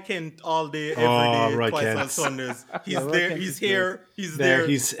 mine's Roy Kent all day, every day, Roy twice Kent. on Sundays. He's Roy there, Kent he's is here, he's There, there.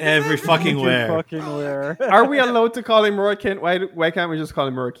 he's every fucking where. Fucking where. Are we allowed to call him Roy Kent? Why can't we just call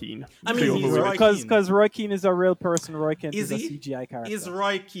him Roy Keane? I mean, he's Roy Keane. Because Roy Keane is a real person. Roy Kent Is is, he? a CGI character. Is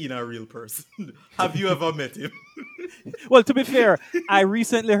Roy Keane a real person? Have you ever met him? Well, to be fair, I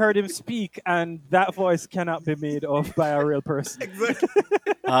recently heard him speak, and that voice cannot be made of by a real person. Exactly.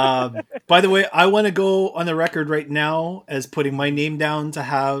 By the way, I want to go on the record right now as putting my name down to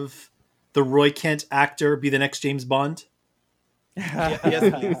have the Roy Kent actor be the next James Bond.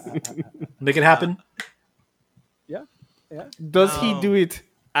 Yes, please. Make it happen. Yeah. Does he do it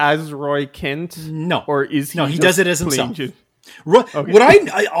as Roy Kent? No. Or is he No, he just does it as playing himself. it? What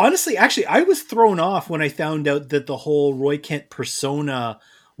I honestly, actually, I was thrown off when I found out that the whole Roy Kent persona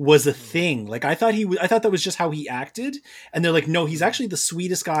was a thing. Like I thought that was just how he acted, and they're like, no, he's actually the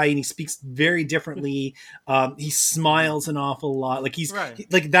sweetest guy, and he speaks very differently. He smiles an awful lot. Like he's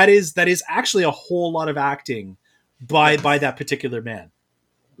Right. like that is actually a whole lot of acting by that particular man.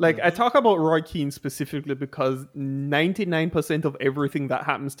 Like, I talk about Roy Keane specifically because 99% of everything that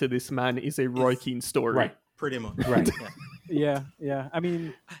happens to this man is a Roy Keane story. Right. Pretty much. Right. Yeah. Yeah. I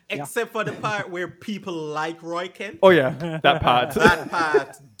mean, Except for the part where people like Roy Kent. Oh, yeah, that part. That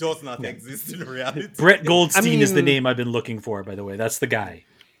part does not exist in reality. Brett Goldstein is the mean- name I've been looking for, by the way. That's the guy.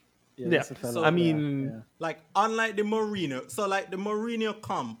 Yeah, that's the fellow, I mean, yeah. Like, unlike the Mourinho, so like the Mourinho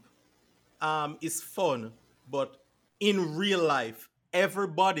comp is fun, but in real life,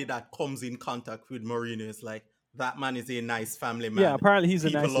 everybody that comes in contact with Mourinho is like, that man is a nice family man. Yeah, apparently he's the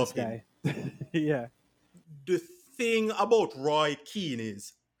People nicest love him. guy. Yeah. The thing about Roy Keane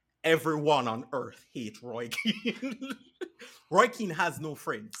is everyone on earth hates Roy Keane. Roy Keane has no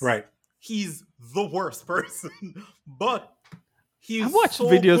friends. Right. He's the worst person, but he's I've watched so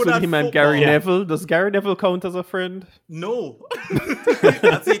videos good with at him and football. Gary Yeah. Neville. Does Gary Neville count as a friend? No,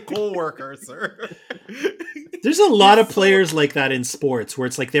 that's a co-worker, sir. There's a lot He's of players like that in sports where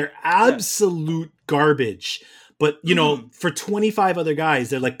it's like they're absolute garbage, but you know, for 25 other guys,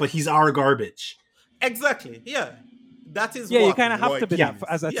 they're like, but he's our garbage. Exactly. Yeah, that is. Yeah, what you kind of have Roy to be Keane that is.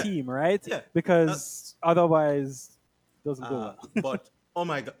 as a Yeah. team, right? Yeah. Because otherwise, it doesn't go well. But oh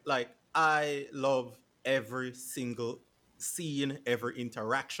my god, like I love every single scene, every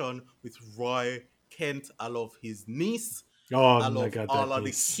interaction with Roy Kent. I love his niece. Oh I my love god, all that of the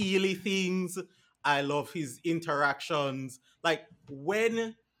is Keely things. I love his interactions. Like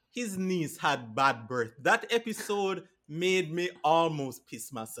when his niece had bad breath, that episode made me almost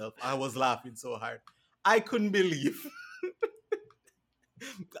piss myself. I was laughing so hard. I couldn't believe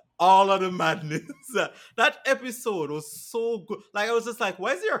all of the madness. That episode was so good. Like I was just like,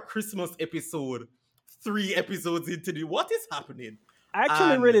 why is there a Christmas episode 3 episodes into the what is happening? I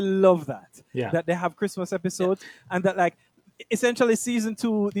actually And- really love that. Yeah. That they have Christmas episodes and that like essentially season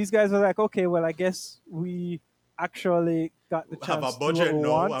 2, these guys were like, okay, well, I guess we actually got the Have a chance to do budget what we now,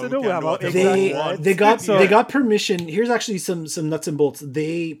 want and to we do. can We have do our- whatever exactly, we want. right? they got permission. Here's actually some nuts and bolts.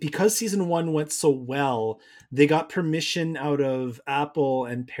 Because season 1 went so well, they got permission out of Apple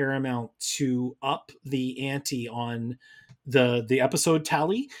and Paramount to up the ante on the episode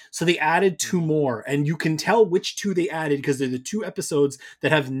tally. So they added 2 more, and you can tell which 2 they added because they're the 2 episodes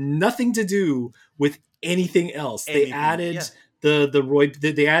that have nothing to do with anything else. They Anything, added yeah. the Roy.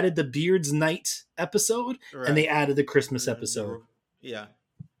 They added the Beard's Night episode, and they Right. added the Christmas episode. Yeah.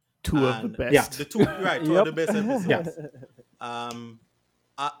 Two of the And best. Yeah. The two right, two of the Yep. best episodes. Yeah.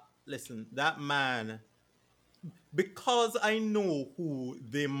 Listen, that man, because I know who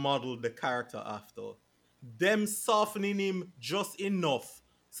they modeled the character after, them softening him just enough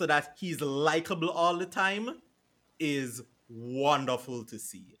so that he's likable all the time is wonderful to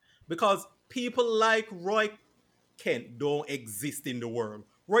see. Because people like Roy Kent don't exist in the world.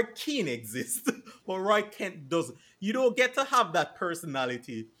 Roy Keane exists, but Roy Kent doesn't. You don't get to have that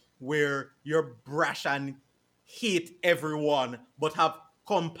personality where you're brash and hate everyone, but have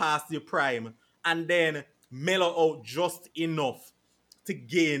come past your prime and then mellow out just enough to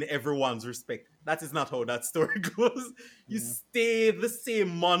gain everyone's respect. That is not how that story goes. You stay the same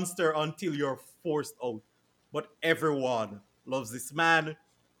monster until you're forced out. But everyone loves this man,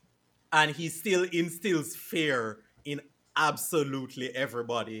 and he still instills fear in absolutely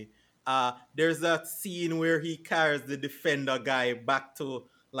everybody. There's that scene where he carries the defender guy back to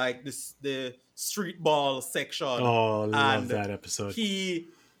like the street ball section. Oh, I love and that episode. the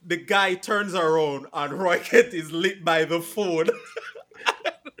guy turns around and Roy Kent is lit by the phone.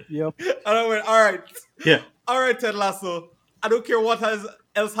 Yep. And I went, Yeah. all right, Ted Lasso. I don't care what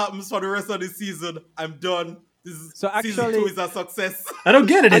else happens for the rest of the season. I'm done. Season actually- 2 is a success. I don't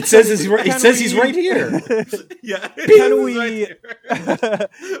get it. It says he's right. It can says he's we- right here. Yeah. Can we Right here.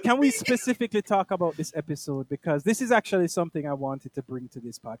 can we specifically talk about this episode, because this is actually something I wanted to bring to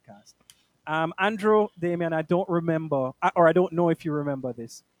this podcast. Andrew, Damien, I don't remember, or I don't know if you remember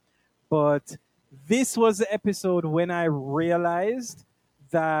this, but this was the episode when I realized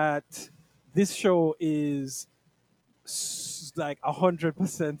that this show is like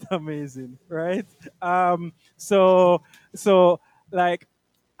 100% amazing, right? So like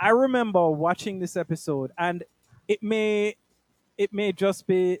I remember watching this episode, and it may just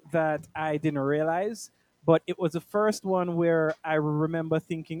be that I didn't realize, but it was the first one where I remember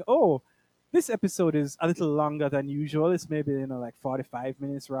thinking, oh, this episode is a little longer than usual. It's maybe, like 45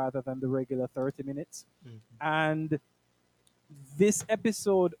 minutes rather than the regular 30 minutes. And this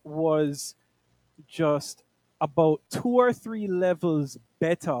episode was just about 2 or 3 levels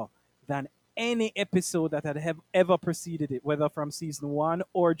better than any episode that had ever preceded it, whether from season 1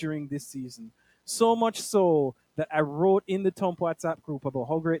 or during this season. So much so that I wrote in the Tump WhatsApp group about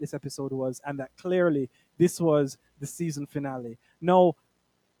how great this episode was, and that clearly this was the season finale. Now,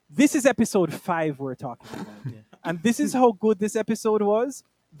 this is episode 5 we're talking about. And this is how good this episode was,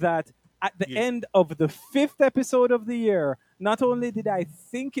 that at the end of the 5th episode of the year, not only did I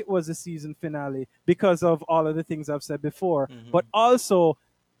think it was a season finale because of all of the things I've said before, but also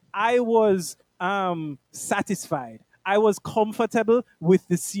I was satisfied. I was comfortable with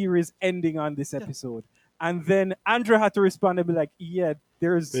the series ending on this episode. And then Andrew had to respond and be like, yeah,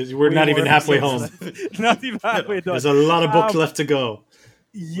 We're way not more even halfway episodes home. left." Not even halfway done. There's a lot of book left to go.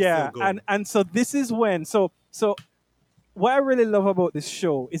 Yeah, Still going. and so this is when so what I really love about this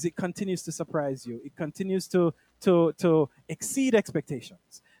show is it continues to surprise you. It continues to exceed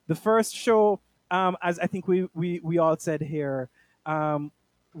expectations. The first show, as I think we all said here,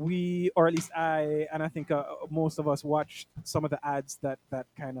 we, or at least I, and I think most of us watched some of the ads that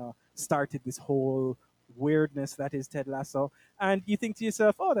kind of started this whole weirdness that is Ted Lasso, and you think to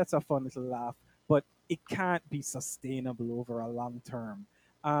yourself, "Oh, that's a fun little laugh," but it can't be sustainable over a long term.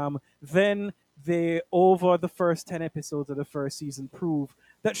 Then they, over the first 10 episodes of the first season, prove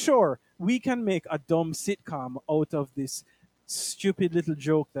that sure, we can make a dumb sitcom out of this stupid little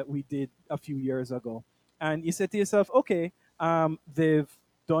joke that we did a few years ago. And you said to yourself, okay, they've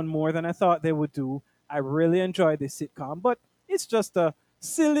done more than I thought they would do. I really enjoy this sitcom, but it's just a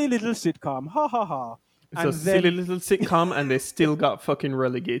silly little sitcom. Ha ha ha. It's a silly little sitcom, and they still got fucking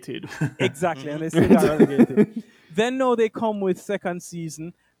relegated. Exactly, and they still got relegated. Then no, they come with second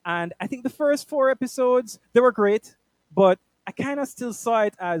season, and I think the first 4 episodes they were great, but I kind of still saw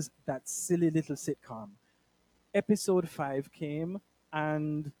it as that silly little sitcom. Episode 5 came,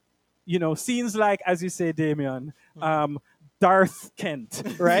 and scenes like, as you say, Damien, Darth Kent,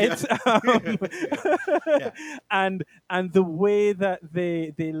 right? And the way that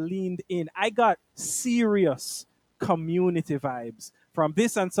they leaned in, I got serious community vibes from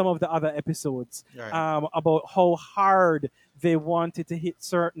this and some of the other episodes, Right. about how hard they wanted to hit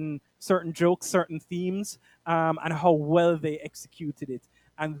certain jokes, certain themes, and how well they executed it.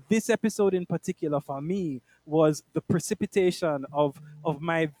 And this episode in particular for me was the precipitation of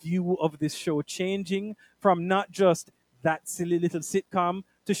my view of this show changing from not just that silly little sitcom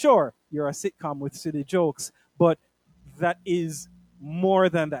to, sure, you're a sitcom with silly jokes, but that is more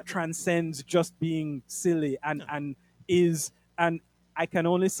than that, transcends just being silly, and I can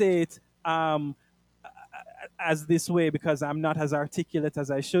only say it as this way because I'm not as articulate as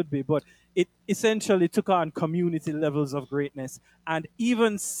I should be, but it essentially took on community levels of greatness. And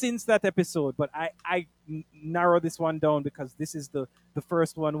even since that episode, but I narrow this one down because this is the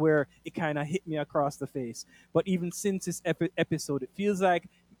first one where it kind of hit me across the face. But even since this episode, it feels like,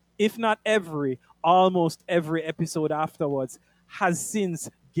 if not almost every episode afterwards has since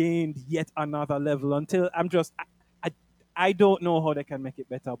gained yet another level until I don't know how they can make it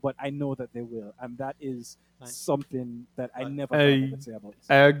better, but I know that they will. And that is something that I never thought I could say about this.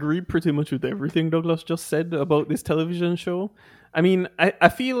 I agree pretty much with everything Douglas just said about this television show. I mean, I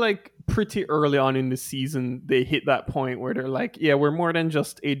feel like pretty early on in the season, they hit that point where they're like, yeah, we're more than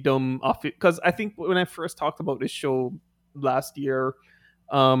just a dumb office. Because I think when I first talked about this show last year,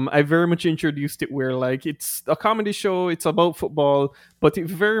 I very much introduced it where, like, it's a comedy show, it's about football, but it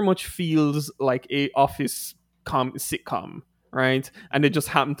very much feels like a office sitcom, right? And they just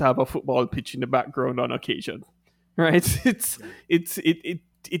happen to have a football pitch in the background on occasion, right?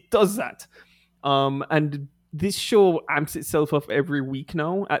 It does that, and this show amps itself up every week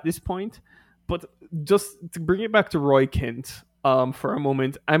now at this point. But just to bring it back to Roy Kent, for a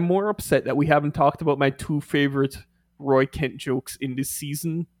moment, I'm more upset that we haven't talked about my 2 favorite Roy Kent jokes in this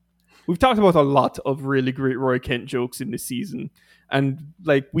season. We've talked about a lot of really great Roy Kent jokes in this season, and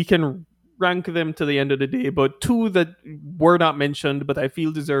like we can rank them to the end of the day, but 2 that were not mentioned but I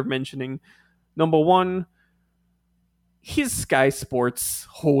feel deserve mentioning. Number 1, his Sky Sports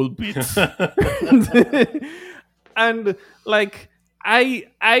whole bit. And like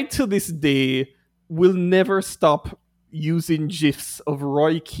I to this day will never stop using gifs of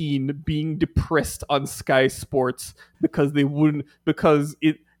Roy Keane being depressed on Sky Sports because they're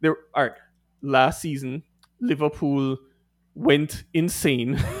all right. Last season, Liverpool went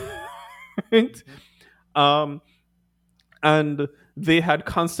insane. Right? And they had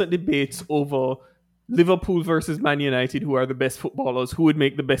constant debates over Liverpool versus Man United, who are the best footballers, who would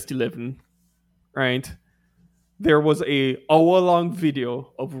make the best 11, right? There was a hour-long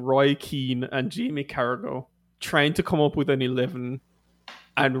video of Roy Keane and Jamie Carragher trying to come up with an 11,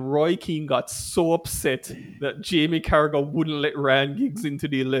 and Roy Keane got so upset that Jamie Carragher wouldn't let Ryan Giggs into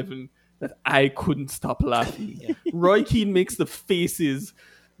the 11 that I couldn't stop laughing. Roy Keane makes the faces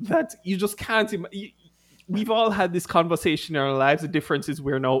that you just can't imagine. We've all had this conversation in our lives. The difference is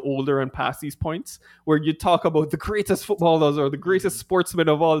we're now older and past these points where you talk about the greatest footballers or the greatest sportsmen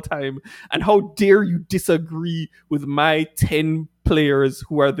of all time, and how dare you disagree with my 10 players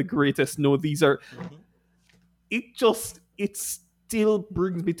who are the greatest. No, these are... It still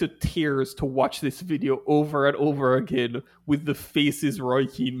brings me to tears to watch this video over and over again with the faces Roy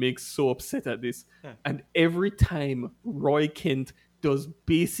Keane makes so upset at this. And every time Roy Kent does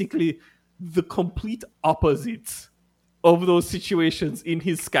basically the complete opposite of those situations in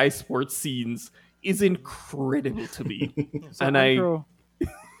his Sky Sports scenes is incredible to me. So, and Andrew,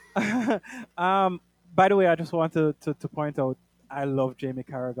 by the way, I just want to point out, I love Jamie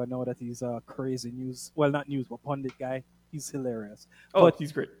Carragher now that he's a crazy news, well, not news, but pundit guy. He's hilarious. Oh, But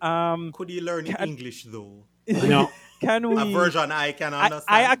he's great. Could he learn English though? No. Can we? A version I can understand.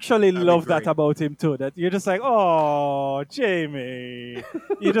 I actually That'd be love that great. about him too. That you're just like, oh, Jamie,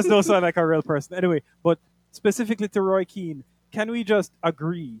 you just don't sound like a real person. Anyway, but specifically to Roy Keane, can we just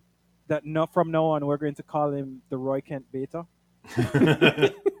agree that not from now on we're going to call him the Roy Kent Beta?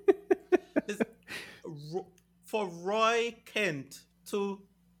 For Roy Kent to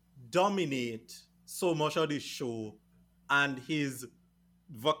dominate so much of this show, and his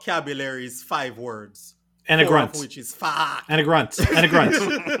vocabulary is 5 words. And a 4 of grunt. which is fuck. And a grunt. And a grunt.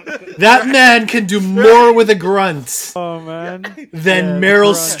 That man can do more with a grunt Oh man, than Yeah,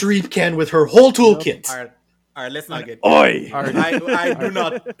 Meryl grunt. Streep can with her whole toolkit. All right, let's not get. Oi! I do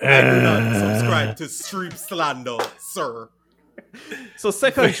not subscribe to Streep slander, sir. So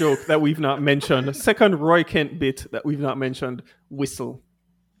second joke that we've not mentioned, second Roy Kent bit that we've not mentioned, whistle.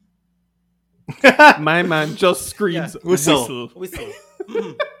 My man just screams Whistle. whistle.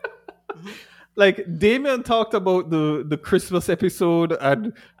 Whistle. Like Damien talked about the Christmas episode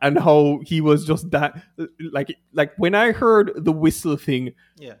and how he was just that like when I heard the whistle thing,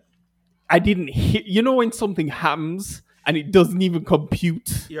 Yeah. I didn't hear, you know, when something happens and it doesn't even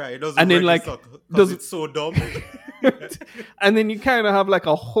compute. Yeah, it doesn't. And then, like, because does- it's so dumb. And then you kind of have like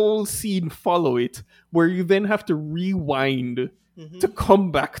a whole scene follow it where you then have to rewind to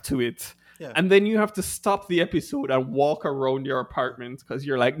come back to it. Yeah. And then you have to stop the episode and walk around your apartment because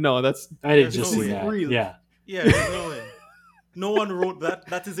you're like, no, that's I didn't There's just no see way. that. Real. Yeah. Yeah, there's no way. No one wrote that.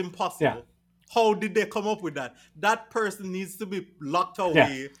 That is impossible. Yeah. How did they come up with that? That person needs to be locked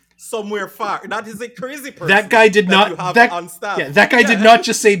away somewhere far. That is a crazy person. That guy did that not. you have That, on staff. yeah, that guy did not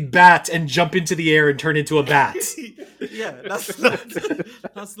just say bat and jump into the air and turn into a bat. Yeah,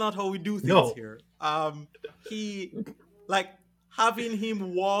 that's not how we do things No. here. He like having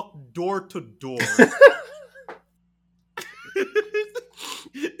him walk door to door.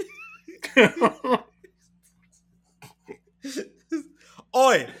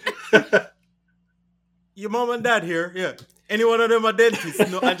 Oi! Your mom and dad here, yeah. Any one of them are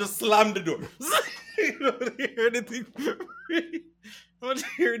dentists, no, and just slam the door. You don't hear anything. You don't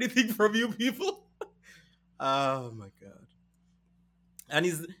hear anything from you people. Oh my god!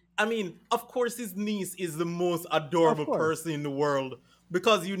 And of course, his niece is the most adorable Of course. person in the world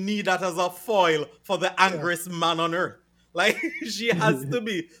because you need that as a foil for the angriest man on earth. Like she has to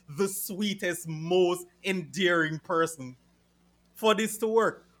be the sweetest, most endearing person for this to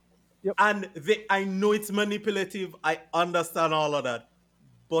work. Yep. And I know it's manipulative. I understand all of that,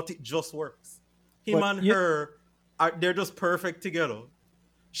 but it just works. Him But and you- her they're just perfect together.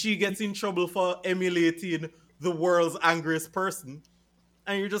 She gets in trouble for emulating the world's angriest person,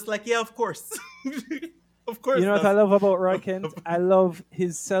 and you're just like, yeah, of course, of course. You know what I love about Roy Kent? I love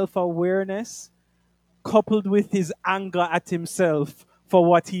his self-awareness coupled with his anger at himself for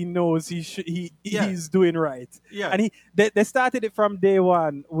what he knows Yeah. he's doing right. Yeah. And they started it from day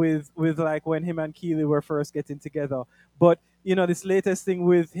one with like when him and Keely were first getting together. But you know, this latest thing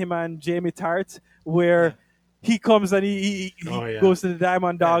with him and Jamie Tart where he comes and he Oh, yeah. goes to the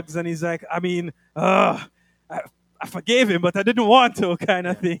Diamond Dogs and he's like, I forgave him, but I didn't want to, kind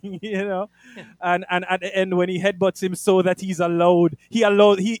of thing, you know. And at the end, when he headbutts him, so that he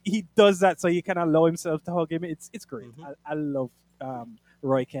does that so he can allow himself to hug him. It's great. I love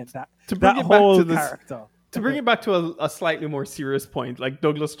Roy Kent. To bring That it back whole to this- character. To bring it back to a slightly more serious point, like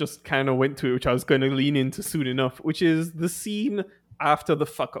Douglas just kind of went to it, which I was going to lean into soon enough, which is the scene after the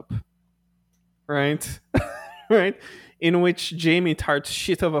fuck up, right? Right, in which Jamie Tart's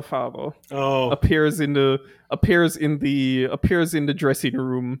shit of a father appears in the dressing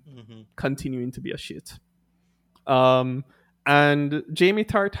room, continuing to be a shit. And Jamie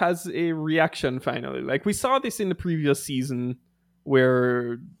Tart has a reaction finally. Like we saw this in the previous season,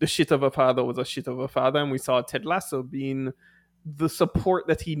 where the shit of a father was a shit of a father, and we saw Ted Lasso being the support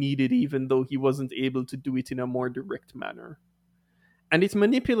that he needed, even though he wasn't able to do it in a more direct manner. And it's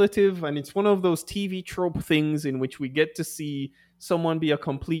manipulative, and it's one of those TV trope things in which we get to see someone be a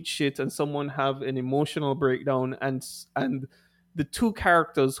complete shit and someone have an emotional breakdown, and the two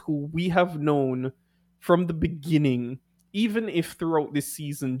characters who we have known from the beginning, even if throughout this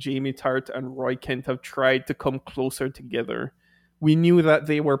season Jamie Tart and Roy Kent have tried to come closer together, we knew that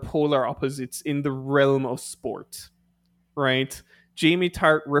they were polar opposites in the realm of sport, right? Jamie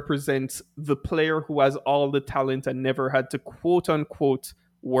Tart represents the player who has all the talent and never had to quote unquote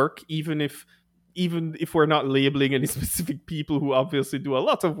work, even if we're not labeling any specific people who obviously do a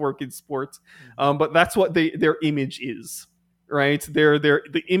lot of work in sports, but that's what their image is, right? They're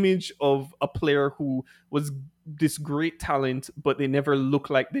the image of a player who was this great talent, but they never look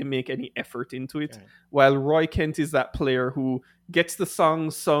like they make any effort into it. Right. While Roy Kent is that player who gets the song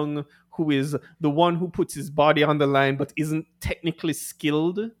sung, who is the one who puts his body on the line, but isn't technically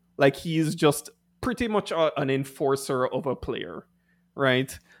skilled. Like he is just pretty much an enforcer of a player,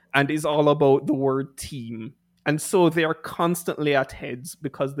 right? And is all about the word team. And so they are constantly at heads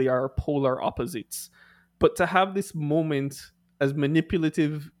because they are polar opposites. But to have this moment, as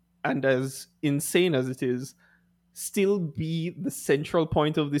manipulative and as insane as it is, still be the central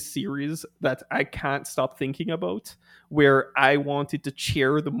point of this series that I can't stop thinking about, where I wanted to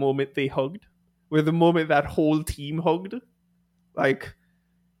cheer the moment they hugged, where the moment that whole team hugged. Like,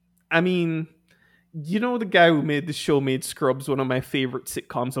 I mean, you know, the guy who made the show made Scrubs one of my favorite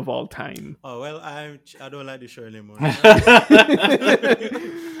sitcoms of all time. Oh well, I don't like the show anymore.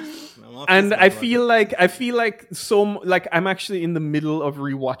 And I feel like I'm actually in the middle of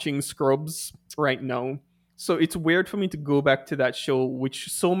rewatching Scrubs right now. So it's weird for me to go back to that show,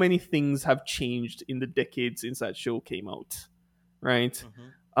 which so many things have changed in the decade since that show came out, right?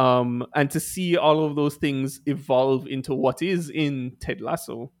 And to see all of those things evolve into what is in Ted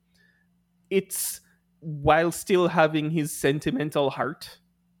Lasso, it's, while still having his sentimental heart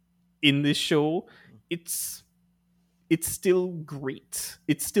in this show, it's still great.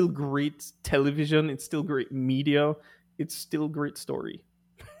 It's still great television. It's still great media. It's still great story.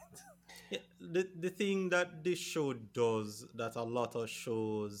 Yeah, the thing that this show does that a lot of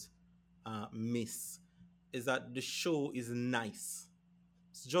shows miss is that the show is nice.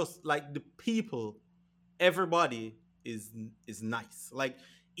 It's just like the people, everybody is nice. Like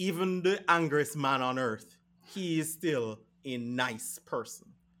even the angriest man on earth, he is still a nice person.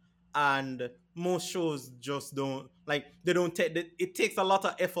 And most shows just don't, like, they don't take it takes a lot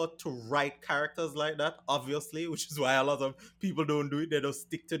of effort to write characters like that, obviously, which is why a lot of people don't do it. They just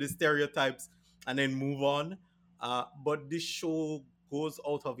stick to the stereotypes and then move on. But this show goes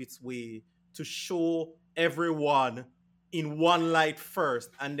out of its way to show everyone in one light first,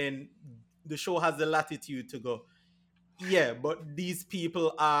 and then the show has the latitude to go, yeah, but these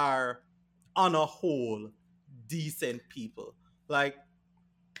people are on a whole decent people. Like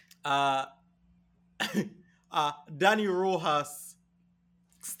Danny Rojas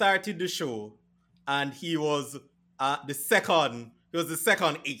started the show, and he was the second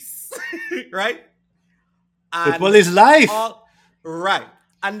ace, right? And Football is life. Right.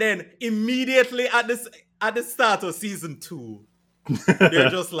 And then immediately at the start of season 2, they're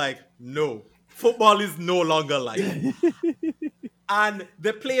just like, no, football is no longer life. And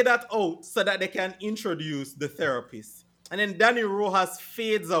they play that out so that they can introduce the therapist. And then Danny Rojas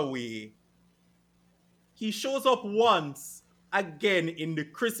fades away. He shows up once again in the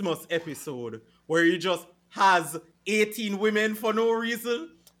Christmas episode where he just has 18 women for no reason.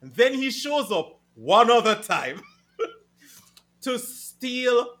 And then he shows up one other time to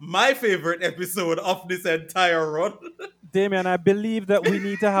steal my favorite episode of this entire run. Damien, I believe that we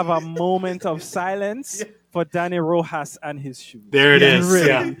need to have a moment of silence for Danny Rojas and his shoes. There it is. Really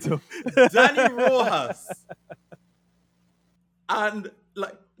Yeah. need to. Danny Rojas. And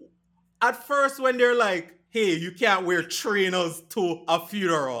like at first when they're like, hey, you can't wear trainers to a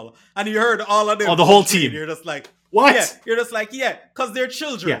funeral, and you heard all of them. Oh, the whole team. You're just like, What? Yeah. You're just like, yeah, because they're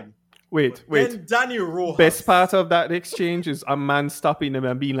children. Yeah. Wait. Then Danny Rojas. Best part of that exchange is a man stopping them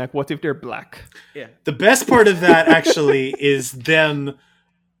and being like, what if they're black? Yeah. The best part of that actually is them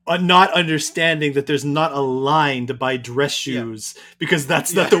not understanding that there's not a line to buy dress shoes because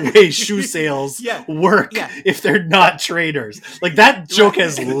that's not the way shoe sales work if they're not trainers. Like that joke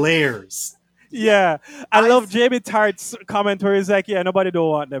has layers. Yeah, I love Jamie Tartt's comment where he's like, yeah, nobody don't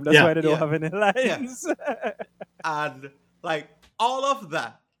want them. That's why they don't have any lines. Yeah. And like all of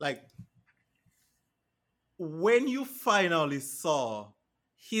that, like when you finally saw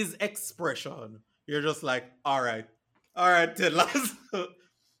his expression, you're just like, all right, Ted Lasso,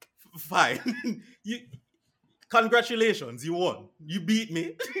 fine. Congratulations, you won. You beat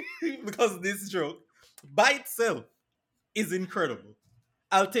me because this joke by itself is incredible.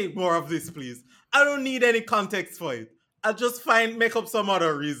 I'll take more of this, please. I don't need any context for it. I'll just make up some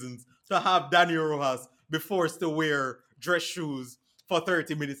other reasons to have Danny Rojas be forced to wear dress shoes for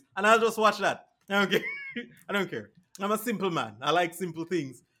 30 minutes. And I'll just watch that. I don't care. I don't care. I'm a simple man. I like simple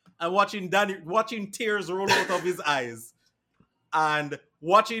things. And watching tears roll out of his eyes and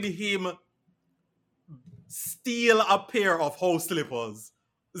watching him steal a pair of house slippers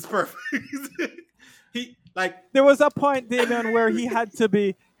is perfect. There was a point, Damien, where he had to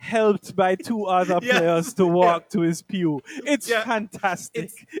be helped by 2 other players to walk to his pew. It's fantastic.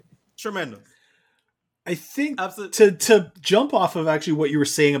 It's tremendous. I think Absolutely. to jump off of actually what you were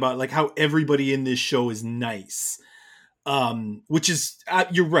saying about like how everybody in this show is nice, which is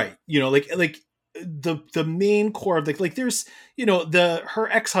you're right. Like the main core of like there's the her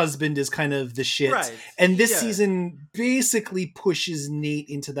ex-husband is kind of the shit, Right. and this Yeah. season basically pushes Nate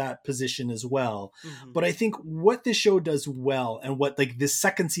into that position as well. Mhm. But I think what this show does well, and what like this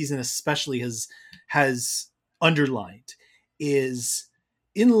second season especially has underlined, is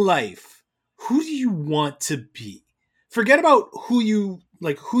in life, who do you want to be? Forget about who you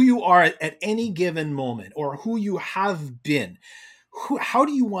are at any given moment or who you have been. How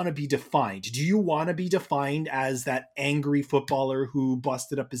do you want to be defined? Do you want to be defined as that angry footballer who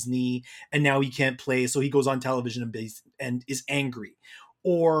busted up his knee and now he can't play, so he goes on television and is angry?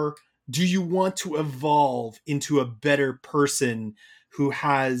 Or do you want to evolve into a better person who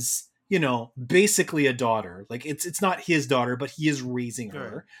has, basically a daughter? Like it's not his daughter, but he is raising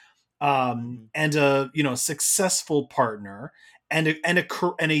her. And a successful partner and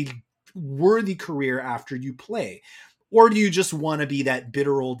a worthy career after you play? Or do you just want to be that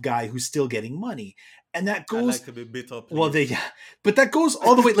bitter old guy who's still getting money? And that I goes like to be bitter, please. well, but that goes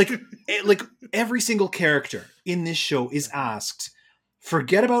all the way. Like every single character in this show is asked,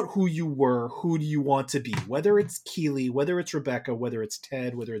 forget about who you were, who do you want to be? Whether it's Keeley, whether it's Rebecca, whether it's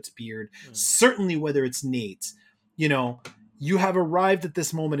Ted, whether it's Beard, certainly whether it's Nate. You have arrived at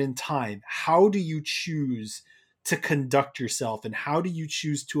this moment in time. How do you choose to conduct yourself, and how do you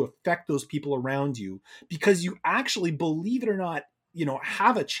choose to affect those people around you? Because you actually, believe it or not,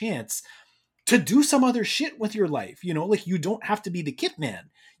 have a chance to do some other shit with your life. Like you don't have to be the kit man.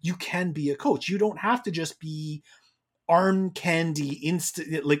 You can be a coach. You don't have to just be arm candy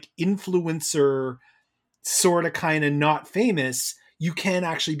influencer, sort of kind of not famous. You can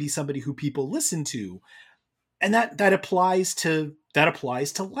actually be somebody who people listen to. And that applies to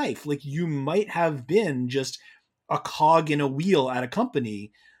life. Like you might have been just a cog in a wheel at a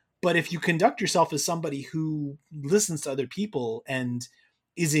company, but if you conduct yourself as somebody who listens to other people and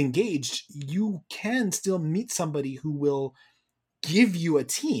is engaged, you can still meet somebody who will give you a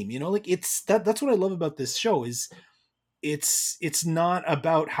team. Like that's what I love about this show is it's not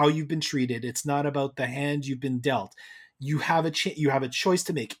about how you've been treated. It's not about the hand you've been dealt. You have a choice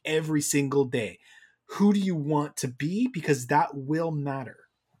to make every single day. Who do you want to be? Because that will matter.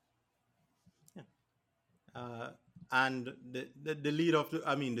 And the lead of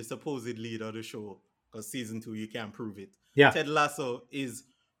the supposed lead of the show, because season 2 you can't prove it. Yeah. Ted Lasso is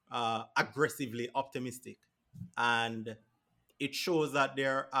aggressively optimistic, and it shows that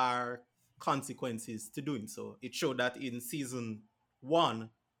there are consequences to doing so. It showed that in season 1,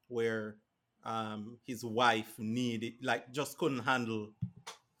 where his wife just couldn't handle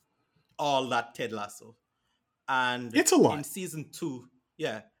all that Ted Lasso, and it's a lot. In season 2,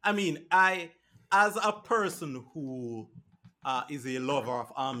 yeah, as a person who is a lover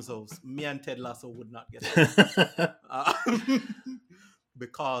of Arms House, me and Ted Lasso would not get it.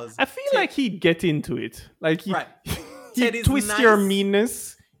 Because I feel like he'd get into it. Like right. he'd twist your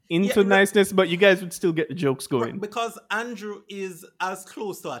meanness into niceness, but you guys would still get the jokes going. Because Andrew is as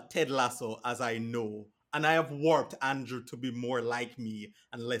close to a Ted Lasso as I know. And I have warped Andrew to be more like me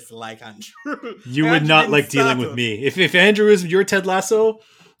and less like Andrew. You would not like dealing with me. If Andrew is your Ted Lasso,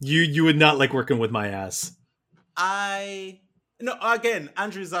 you would not like working with my ass. No, again,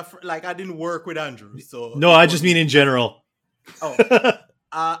 Andrew is I didn't work with Andrew, so no, I just mean in general. Oh,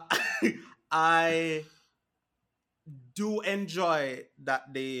 I do enjoy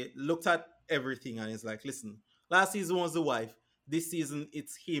that they looked at everything and it's like, listen, last season was the wife. This season,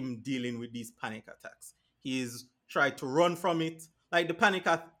 it's him dealing with these panic attacks. He's tried to run from it. Like the panic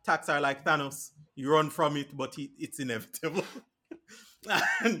attacks are like Thanos. You run from it, but it's inevitable.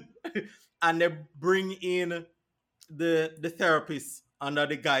 and they bring in the therapist under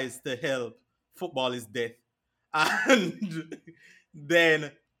the guise to help. Football is death. And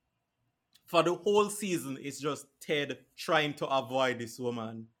then for the whole season, it's just Ted trying to avoid this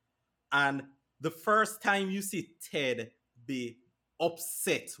woman. And the first time you see Ted be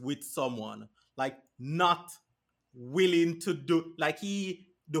upset with someone, like not willing to do, like the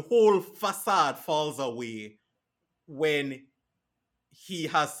whole facade falls away when he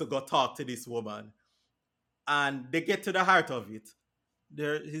has to go talk to this woman. And they get to the heart of it.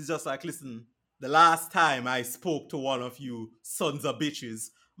 He's just like, listen, the last time I spoke to one of you sons of bitches,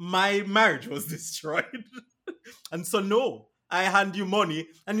 my marriage was destroyed. And so no, I hand you money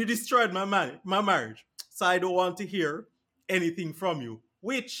and you destroyed my marriage. So I don't want to hear anything from you,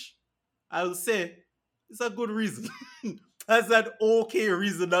 which I'll say is a good reason. That's an okay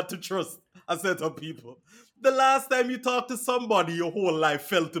reason not to trust a set of people. The last time you talked to somebody, your whole life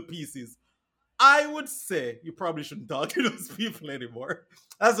fell to pieces. I would say you probably shouldn't talk to those people anymore.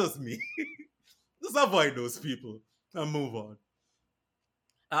 That's just me. Just avoid those people and move on.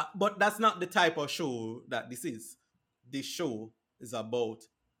 But that's not the type of show that this is. This show is about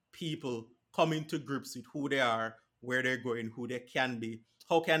people coming to grips with who they are, where they're going, who they can be,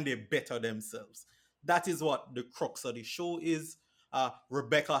 how can they better themselves. That is what the crux of the show is.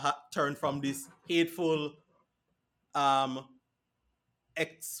 Rebecca turned from this hateful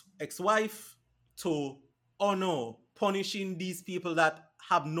ex-wife to, oh no, punishing these people that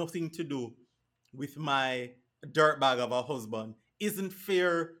have nothing to do with my dirtbag of a husband isn't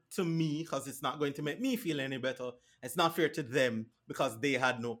fair to me because it's not going to make me feel any better. It's not fair to them because they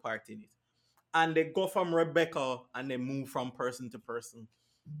had no part in it. And they go from Rebecca and they move from person to person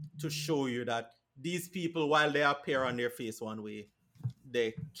to show you that these people, while they appear on their face one way,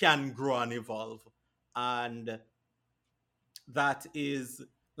 they can grow and evolve. And that is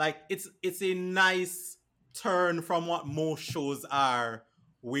like, it's a nice turn from what most shows are,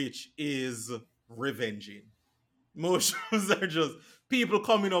 which is revenging. Most shows are just people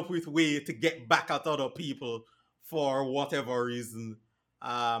coming up with way to get back at other people for whatever reason.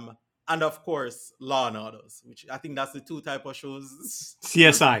 And of course, Law and Orders, which I think that's the two type of shows.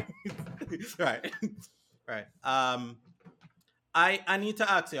 CSI. Right. Right. I need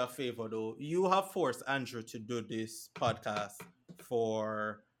to ask you a favor though. You have forced Andrew to do this podcast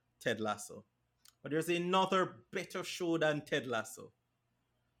for Ted Lasso. But there's another better show than Ted Lasso.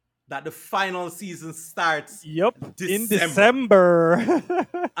 That the final season starts in December.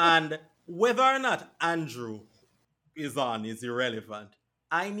 And whether or not Andrew is on is irrelevant.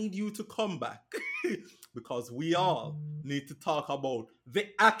 I need you to come back because we all need to talk about the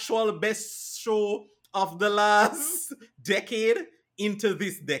actual best show of the last decade into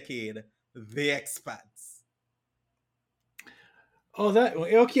this decade, The Expanse. Oh, that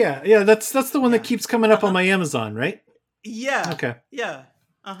okay, yeah. That's the one that keeps coming up on my Amazon, right? Yeah. Okay. Yeah.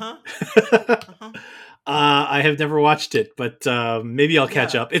 I have never watched it, but maybe I'll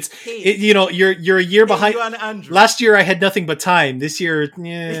catch up. Hey. You're a year behind. You and Andrew. Last year I had nothing but time. This year,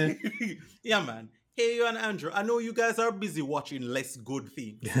 yeah. Yeah, man. Hey, you and Andrew. I know you guys are busy watching less good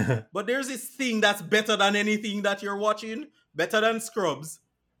things, but there's this thing that's better than anything that you're watching. Better than Scrubs.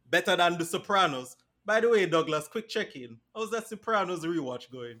 Better than The Sopranos. By the way, Douglas, quick check-in. How's that Sopranos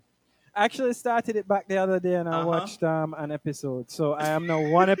rewatch going? I actually started it back the other day and I watched an episode. So I am now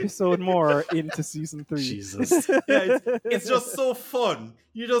one episode more into season 3. Jesus. Yeah, it's just so fun.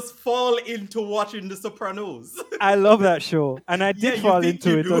 You just fall into watching The Sopranos. I love that show. And I did fall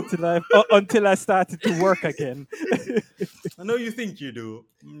into it until I started to work again. I know you think you do.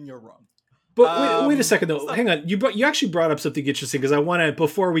 You're wrong. But wait a second though. Hang on. You actually brought up something interesting because I want to,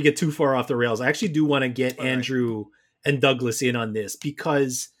 before we get too far off the rails, I actually do want to get Andrew and Douglas in on this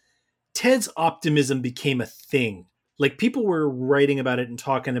because Ted's optimism became a thing. Like people were writing about it and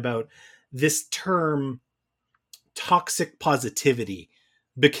talking about this term toxic positivity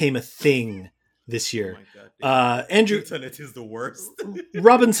became a thing this year. Oh my God, Andrew, internet is the worst.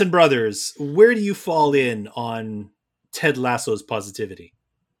 Robinson Brothers, where do you fall in on Ted Lasso's positivity?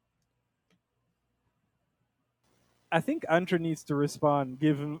 I think Andrew needs to respond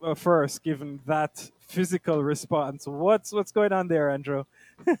given that physical response. What's going on there, Andrew?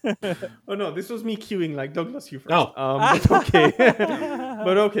 Oh no, this was me queuing like Douglas, you first. Oh. But okay.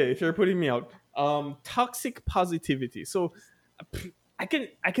 But okay, if you're putting me out. Toxic positivity. So I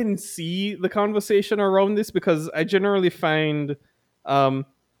can see the conversation around this because I generally find I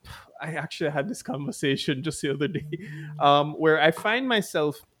actually had this conversation just the other day where I find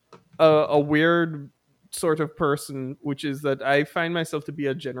myself a weird sort of person, which is that I find myself to be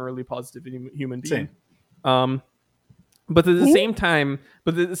a generally positive human being. Same. But at the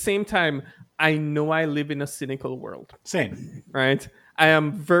same time, I know I live in a cynical world. Same. Right? I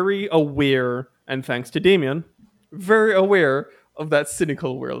am very aware, and thanks to Damien, very aware of that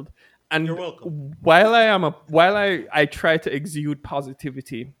cynical world. And You're welcome. While I try to exude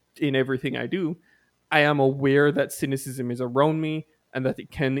positivity in everything I do, I am aware that cynicism is around me and that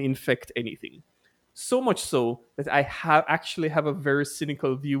it can infect anything. So much so that I actually have a very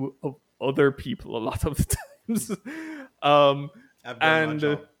cynical view of other people a lot of the times.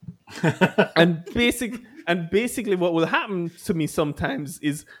 And basically what will happen to me sometimes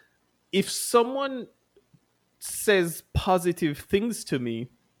is if someone says positive things to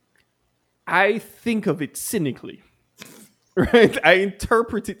me, I think of it cynically. Right? I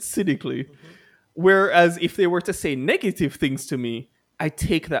interpret it cynically. Whereas if they were to say negative things to me, I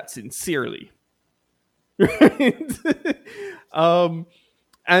take that sincerely. Right?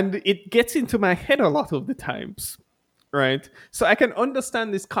 And it gets into my head a lot of the times right? So I can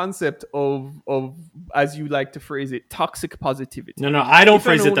understand this concept of as you like to phrase it, toxic positivity. No, I don't If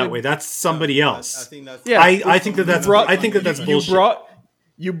and phrase it that only- way. That's somebody I else. think that's Yeah, I think that's brought- I think that's you bullshit.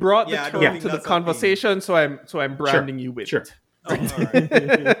 You brought Yeah, I the don't term think to the that's a thing. conversation, so I'm branding you with sure. it. Oh, all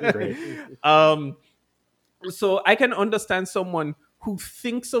right. Great. So I can understand someone who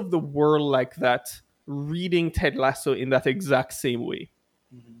thinks of the world like that reading Ted Lasso in that exact same way,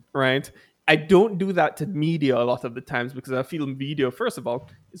 right? I don't do that to media a lot of the times because I feel media, first of all,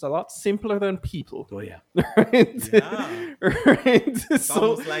 is a lot simpler than people. Oh yeah. Right? Yeah. Right? It's So,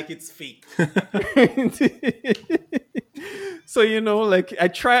 almost like it's fake. so like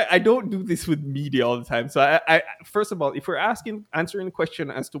I don't do this with media all the time. So I first of all, if we're answering the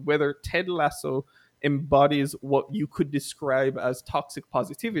question as to whether Ted Lasso embodies what you could describe as toxic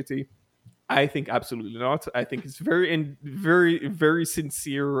positivity, I think absolutely not. I think it's very, very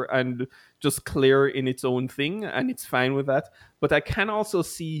sincere and just clear in its own thing, and it's fine with that. But I can also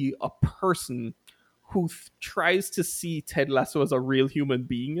see a person who tries to see Ted Lasso as a real human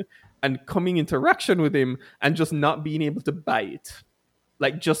being and coming interaction with him and just not being able to buy it.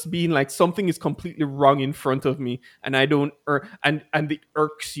 Like just being like something is completely wrong in front of me, and I don't, and it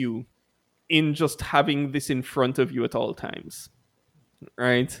irks you in just having this in front of you at all times,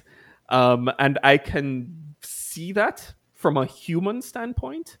 right? And I can see that from a human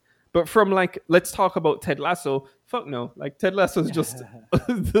standpoint, but from like, let's talk about Ted Lasso. Fuck no, like Ted Lasso is just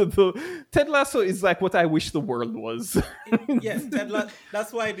Ted Lasso is like what I wish the world was. Yes,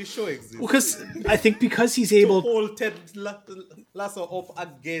 that's why the show exists. Because I think because he's To able hold Ted Lasso up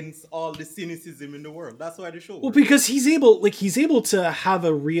against all the cynicism in the world. That's why the show Well, works. because he's able to have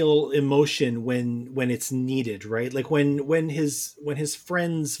a real emotion when it's needed, right? Like when his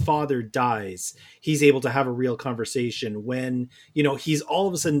friend's father dies, he's able to have a real conversation. When he's all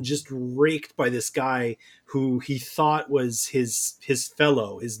of a sudden just raked by this guy who he thought was his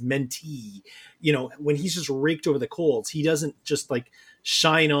fellow, his mentee. When he's just raked over the coals, he doesn't just like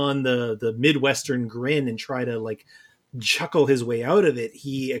shine on the Midwestern grin and try to like chuckle his way out of it.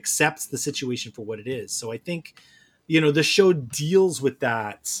 He accepts the situation for what it is. So I think, the show deals with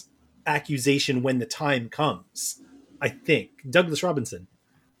that accusation when the time comes. I think. Douglas Robinson.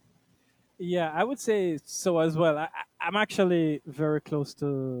 Yeah, I would say so as well. I'm actually very close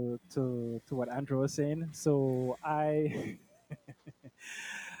to what Andrew was saying. So the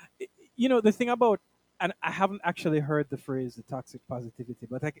thing about, and I haven't actually heard the phrase the toxic positivity,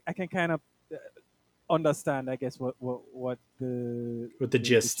 but I can kind of understand, I guess, what the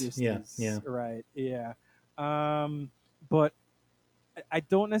gist. is. Yeah. Right. Yeah. But I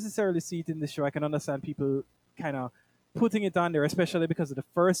don't necessarily see it in the show. I can understand people kind of putting it on there, especially because of the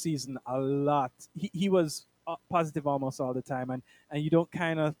first season. A lot. He was positive almost all the time, and you don't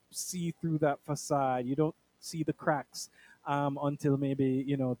kind of see through that facade. You don't see the cracks until maybe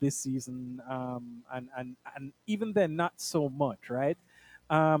this season, and even then, not so much, right?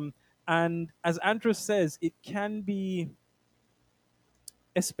 And as Andrew says, it can be,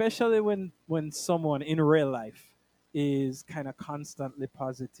 especially when someone in real life is kind of constantly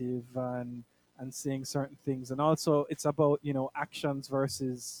positive and saying certain things, and also it's about actions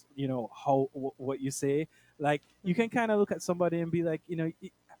versus how what you say. Like you can kind of look at somebody and be like,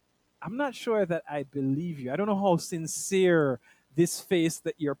 I'm not sure that I believe you. I don't know how sincere this face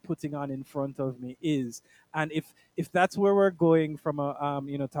that you're putting on in front of me is. And if that's where we're going from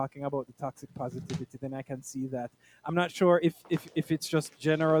talking about the toxic positivity, then I can see that. I'm not sure if it's just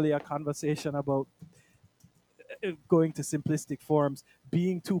generally a conversation about going to simplistic forms.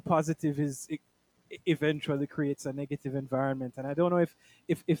 Being too positive eventually creates a negative environment, and I don't know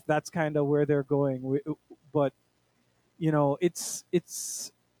if that's kind of where they're going. But it's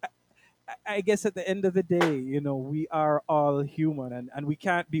I guess at the end of the day, we are all human, and we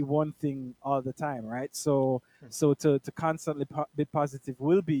can't be one thing all the time, right? So to constantly be positive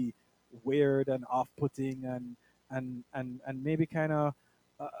will be weird and off-putting, and maybe kind of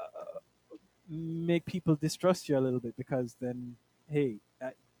make people distrust you a little bit, because then, hey,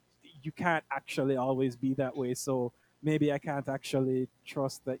 you can't actually always be that way. So maybe I can't actually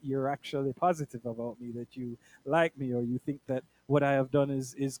trust that you're actually positive about me, that you like me, or you think that what I have done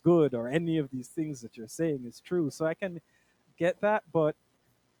is good, or any of these things that you're saying is true. So I can get that. But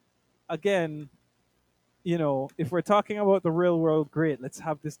again, if we're talking about the real world, great, let's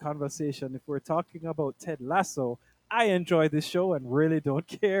have this conversation. If we're talking about Ted Lasso, I enjoy this show and really don't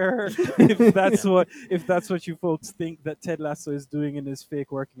care if that's what you folks think that Ted Lasso is doing in his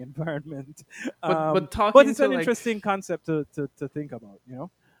fake working environment. But But talking it's to, an like, interesting concept to think about,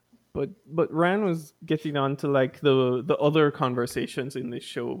 But Ryan was getting on to like the other conversations in this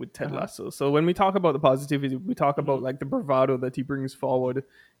show with Ted Lasso. So when we talk about the positivity, we talk about like the bravado that he brings forward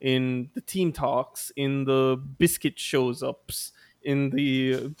in the team talks, in the biscuit shows ups,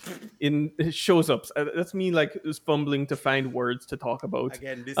 in shows ups. That's me like just fumbling to find words to talk about.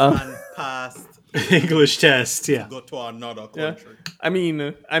 Again, this man passed English test, yeah. to go to another country. I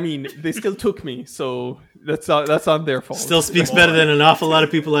mean, they still took me, so that's on their fault. Still speaks better than an awful lot of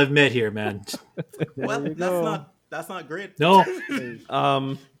people I've met here, man. Well, you go. that's not great. No,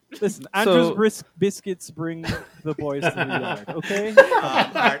 Listen, So- Andrew's biscuits bring the boys to the yard. Okay.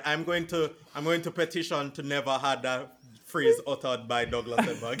 All right, I'm going to petition to never have that phrase uttered by Douglas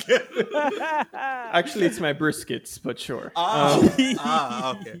ever again. Actually, it's my briskets, but sure. Okay.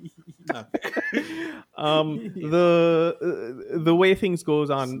 The way things goes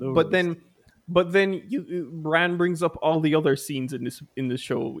on, but then Rand brings up all the other scenes in the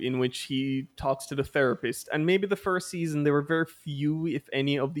show in which he talks to the therapist, and maybe the first season there were very few, if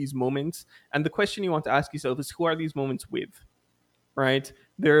any, of these moments. And the question you want to ask yourself is, who are these moments with? Right?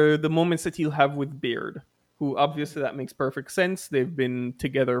 They're the moments that he'll have with Beard, who obviously that makes perfect sense. They've been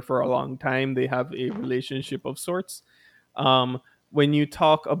together for a long time. They have a relationship of sorts. When you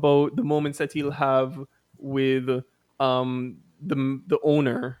talk about the moments that he'll have with the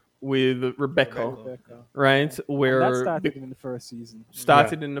owner, with Rebecca, right? Where That started in the first season.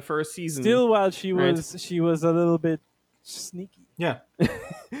 in the first season. Still, while she Right. was a little bit sneaky. yeah.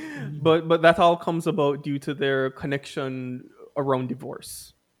 but that all comes about due to their connection around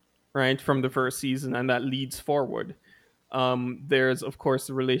divorce, right, from the first season, and that leads forward. There's of course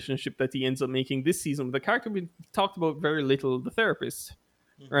the relationship that he ends up making this season with the character we talked about very little, the therapist,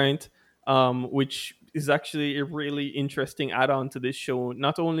 right? Which is actually a really interesting add-on to this show,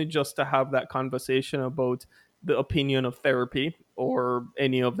 not only just to have that conversation about the opinion of therapy or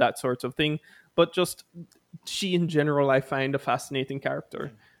any of that sort of thing, but just she in general I find a fascinating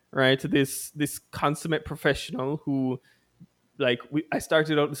character, right? This consummate professional who, like, I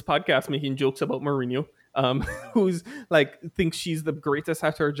started out this podcast making jokes about Mourinho, who's like thinks she's the greatest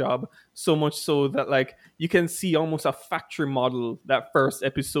at her job, so much so that like you can see almost a factory model that first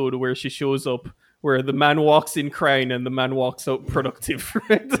episode where she shows up, where the man walks in crying and the man walks out productive.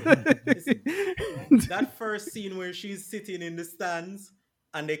 Right? That first scene where she's sitting in the stands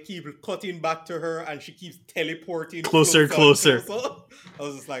and they keep cutting back to her and she keeps teleporting Closer. I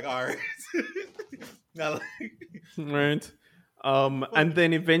was just like, all right. Right. And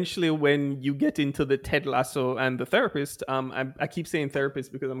then eventually when you get into the Ted Lasso and the therapist, I keep saying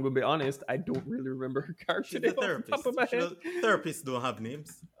therapist because I'm going to be honest, I don't really remember her character She's name a off the top of my head. Therapists don't have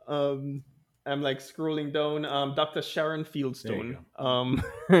names. I'm like scrolling down. Dr. Sharon Fieldstone. There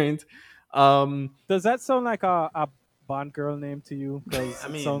Right. Does that sound like a Bond girl name to you? Because I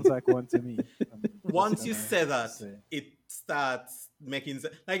mean- it sounds like one to me. Once you say that, it starts making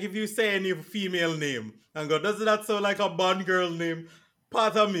sense. Like if you say any female name and go, doesn't that sound like a Bond girl name?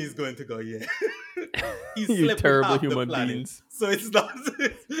 Part of me is going to go, yeah. He's You slept with terrible half the human planet. beings. So it's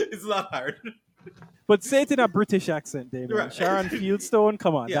not hard. But say it in a British accent, David. Right. Sharon Fieldstone,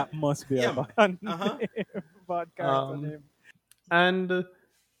 come on, Yeah. that must be Yeah, a Bond, Uh-huh. Bond character Um, name. And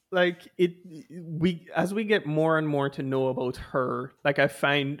like as we get more and more to know about her, like I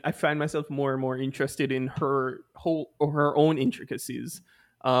find myself more and more interested in her own intricacies,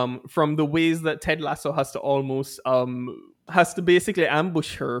 from the ways that Ted Lasso has to almost has to basically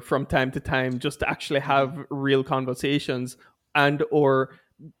ambush her from time to time just to actually have real conversations and or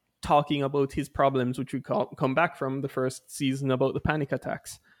talking about his problems, which we come back from the first season about the panic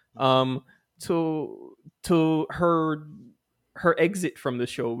attacks, to her exit from the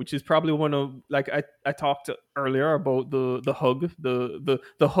show, which is probably one of, like I talked earlier about the hug,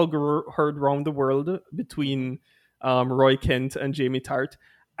 the hug heard around the world between Roy Kent and Jamie Tart.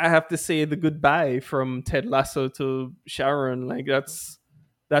 I have to say the goodbye from Ted Lasso to Sharon, like that's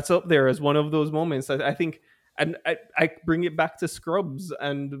up there as one of those moments. I think, and I bring it back to Scrubs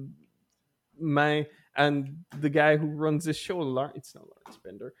and the guy who runs this show, it's not Lawrence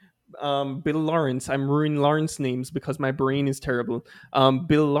Bender. Bill Lawrence. I'm ruining Lawrence names because my brain is terrible.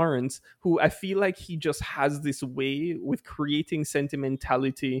 Bill Lawrence, who I feel like he just has this way with creating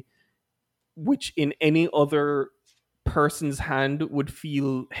sentimentality, which in any other person's hand would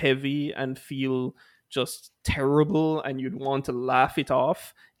feel heavy and feel just terrible, and you'd want to laugh it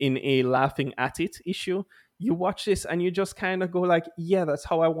off in a laughing at it issue. You watch this and you just kind of go like, yeah, that's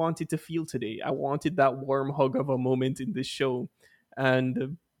how I wanted to feel today. I wanted that warm hug of a moment in this show.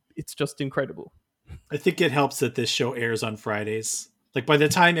 And it's just incredible. I think it helps that this show airs on Fridays. Like by the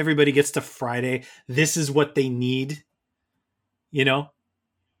time everybody gets to Friday, this is what they need. You know?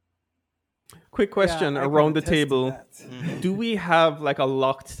 Quick question I can around the attest to table. that. Do we have like a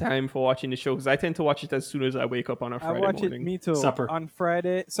locked time for watching the show? Because I tend to watch it as soon as I wake up on a I Friday watch morning. it, me too, Supper. on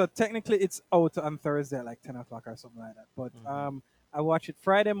Friday. So technically, it's out on Thursday at like 10 o'clock or something like that. But I watch it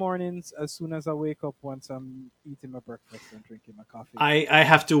Friday mornings as soon as I wake up once I'm eating my breakfast and drinking my coffee. I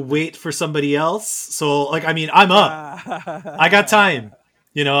have to wait for somebody else. So, like, I mean, I'm up. I got time.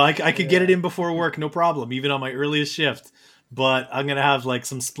 You know, I could get it in before work, no problem, even on my earliest shift. But I'm going to have, like,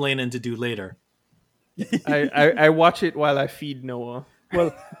 some splaining to do later. I watch it while I feed Noah.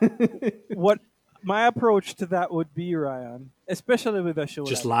 Well, what my approach to that would be, Ryan, especially with a show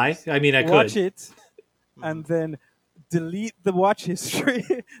Just like lie? this, I mean, I could. watch it and then delete the watch history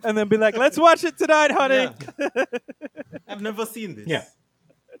and then be like, let's watch it tonight, honey. Yeah. I've never seen this. Yeah.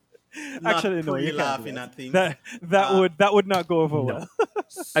 Actually, no, you can't do laughing that. at things. That would not go over well.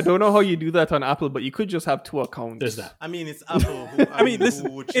 I don't know how you do that on Apple, but you could just have two accounts. There's that. I mean, it's Apple. I mean,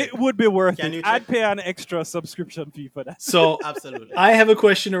 listen, would check? it would be worth Can it. you I'd check? pay an extra subscription fee for that. So, Absolutely. I have a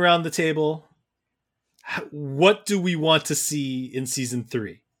question around the table. What do we want to see in season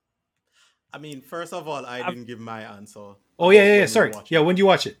 3? I mean, first of all, I didn't give my answer. Oh, yeah. when we Sorry. watched Yeah, it. when do you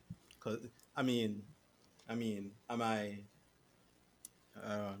watch it? 'Cause, I mean, am I?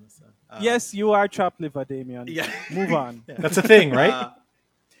 I don't understand. Yes, you are chopped liver, Damien. Yeah. Move on. That's a thing, right?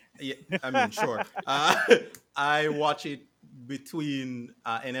 Yeah, I mean, sure. I watch it between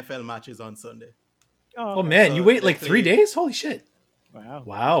NFL matches on Sunday. Oh, man. So You wait they like 3 play- days? Holy shit. Wow.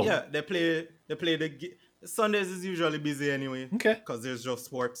 Wow. Yeah, they play Sundays is usually busy anyway. Okay. Because there's just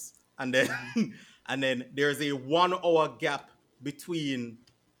sports, and then and then there's a 1 hour gap between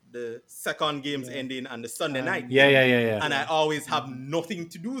the second game's ending and the Sunday night. Yeah. And I always have nothing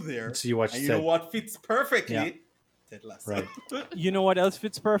to do there. So you watch And you Ted. know what fits perfectly? Yeah. Ted Lasso. Right. You know what else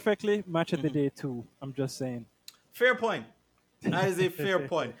fits perfectly? Match of the day too. I'm just saying. Fair point. That is a fair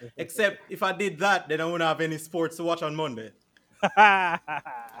point. Except if I did that, then I wouldn't have any sports to watch on Monday.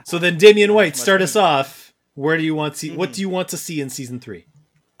 So then, Damian White, start us off. Where do you want to see? What do you want to see in season 3?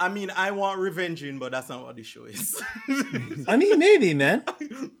 I mean, I want revenging, but that's not what the show is. I mean, maybe, man.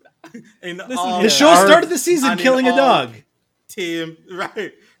 Listen, The show started the season killing a dog. Team,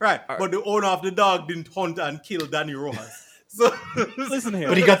 right. But the owner of the dog didn't hunt and kill Danny Rojas. So Listen here.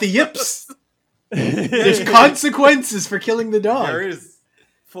 But he got the yips. There's consequences for killing the there dog. is.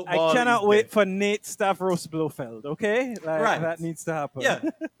 Football I cannot is wait dead. for Nate Stavros Blofeld, okay? Like, Right. that needs to happen. Yeah.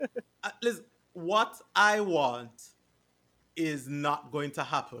 Listen, what I want is not going to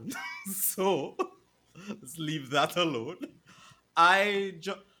happen. So let's leave that alone. I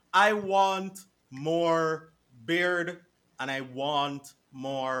want more Beard and I want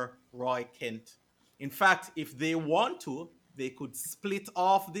more Roy Kent. In fact, if they want to, they could split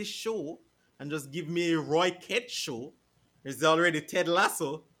off this show and just give me a Roy Kent show. There's already Ted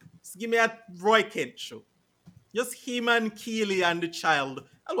Lasso. Just give me a Roy Kent show. Just him and Keely and the child.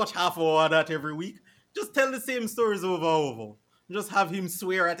 I'll watch half an hour of that every week. Just tell the same stories over and over. Just have him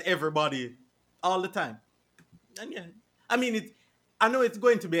swear at everybody all the time. And yeah, I mean, I know it's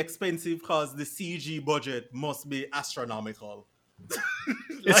going to be expensive because the CG budget must be astronomical.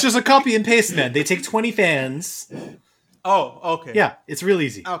 It's just a copy and paste, man. They take 20 fans. Oh, okay. Yeah, it's real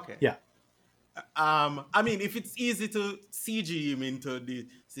easy. Okay. Yeah. I mean, if it's easy to CG him into the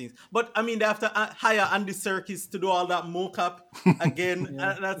things, but I mean, they have to hire Andy Serkis to do all that mocap again.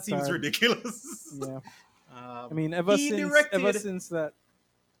 Yeah, That it's seems hard. ridiculous. Yeah. I mean, ever he since that,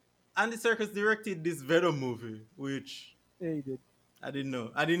 Andy Serkis directed this Venom movie, which yeah, he did. I didn't know.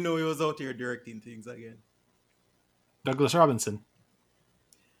 I didn't know he was out here directing things again. Douglas Robinson.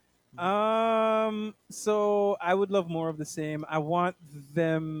 So I would love more of the same. I want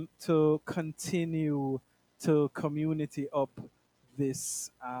them to continue to community up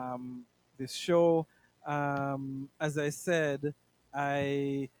this this show. As I said,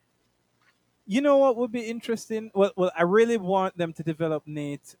 you know what would be interesting? Well, I really want them to develop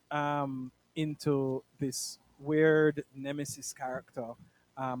Nate into this weird nemesis character,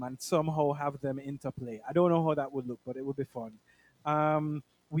 and somehow have them interplay. I don't know how that would look, but it would be fun.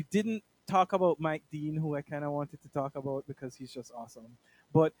 We didn't talk about Mike Dean, who I kind of wanted to talk about because he's just awesome.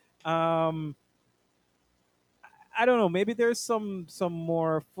 But I don't know. Maybe there's some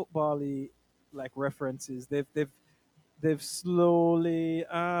more football-y like references. They've slowly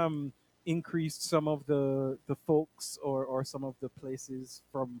increased some of the folks or some of the places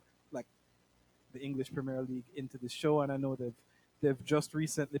from like the English Premier League into the show, and I know they've just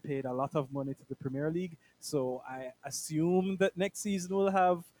recently paid a lot of money to the Premier League, so I assume that next season we'll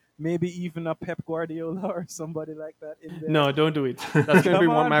have maybe even a Pep Guardiola or somebody like that in there. No, don't do it. That's going to be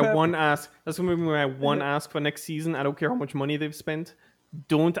Come on, my Pep. one ask. That's going to be my one ask for next season. I don't care how much money they've spent.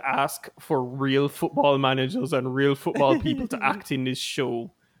 don't ask for real football managers and real football people to act in this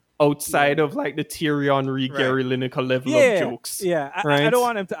show outside of like the Thierry Henry, Right. Gary Lineker level Yeah, of jokes. I right? don't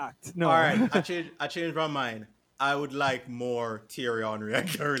want them to act. No, All right, I changed my mind. I would like more Thierry Henry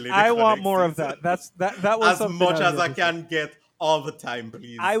and Gary Lineker I want next more of season. that. That was As something much was as I interesting. can get all the time,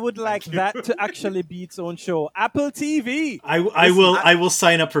 please. I would like Thank you. that to actually be its own show. Apple TV. I will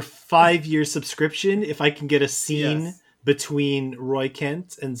sign up for 5-year subscription if I can get a scene Yes. between Roy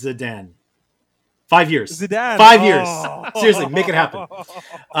Kent and Zidane. 5 years. Zidane. 5 years. Oh. Seriously, make it happen.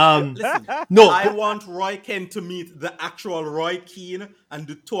 Listen, No, I want Roy Kent to meet the actual Roy Keane and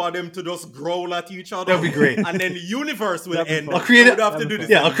the two of them to just growl at each other. That'd be great. And then the universe will That'd be end. fun. I'll create I it. would have to do this.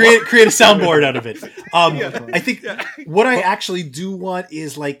 yeah, I'll create a soundboard out of it. I think Yeah. what I actually do want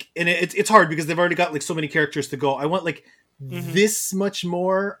is like, and it's hard because they've already got like so many characters to go. I want like this much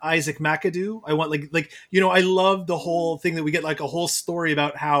more Isaac McAdoo. I want like I love the whole thing that we get like a whole story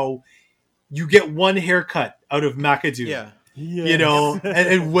about how you get one haircut out of McAdoo. Yeah.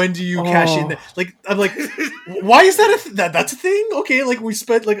 And when do you cash in? Like, I'm like, why is that that's a thing? Okay, like we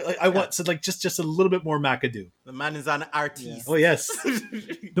spent like I want so like just a little bit more McAdoo. The man is an artist. Oh yes,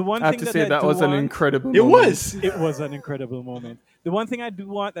 The one I have thing to say that do was an want- incredible it moment. was. It was an incredible moment. The one thing I do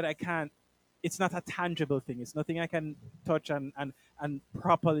want that I can't, it's not a tangible thing. It's nothing I can touch and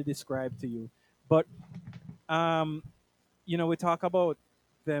properly describe to you. But, we talk about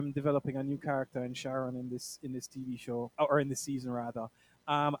them developing a new character in Sharon in this TV show, or in this season rather.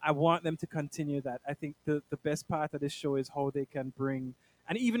 I want them to continue that. I think the best part of this show is how they can bring,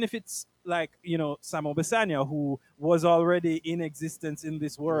 and even if it's like Samo Bisanya, who was already in existence in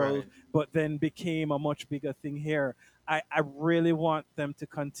this world, Right. but then became a much bigger thing here. I really want them to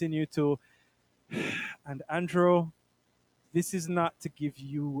continue to. And Andrew, this is not to give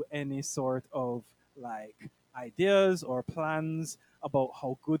you any sort of like ideas or plans about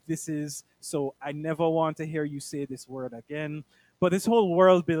how good this is. So I never want to hear you say this word again. But this whole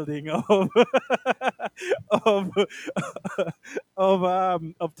world building of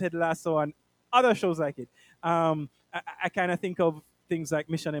of Ted Lasso and other shows like it, I kind of think of things like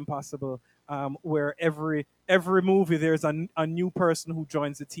Mission Impossible, where every movie there's a new person who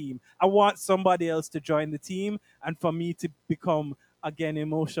joins the team. I want somebody else to join the team, and for me to become again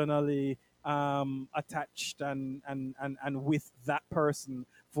emotionally attached and with that person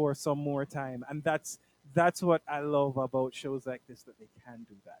for some more time. And that's what I love about shows like this, that they can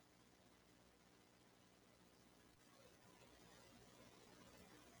do that.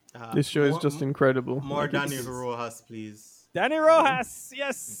 This show is just incredible. More Like, Danny it's- Rojas, please. Danny Rojas,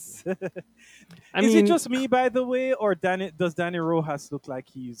 yes. I Is mean, it just me, by the way, or does Danny Rojas look like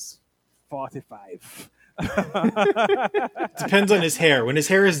he's 45? Depends on his hair. When his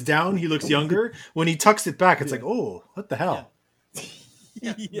hair is down, he looks younger. When he tucks it back, it's like, oh, what the hell?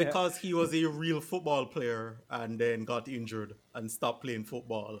 Yeah, Yeah. because he was a real football player and then got injured and stopped playing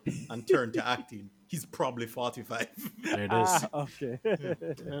football and turned to acting. He's probably 45. There it is. Okay.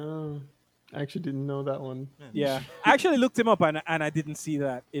 oh, I actually didn't know that one. Yeah, I actually looked him up and I didn't see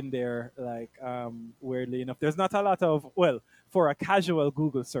that in there. Like, weirdly enough, there's not a lot of, well, for a casual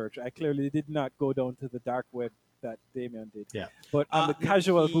Google search, I clearly did not go down to the dark web that Damien did. Yeah. But on the No,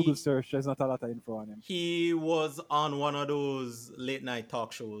 casual he- Google search, there's not a lot of info on him. He was on one of those late night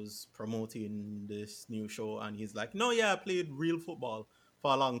talk shows promoting this new show, and he's like, "No, yeah, I played real football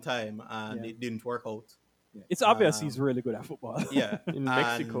for a long time, and Yeah. it didn't work out." Yeah. It's obvious he's really good at football. Yeah, In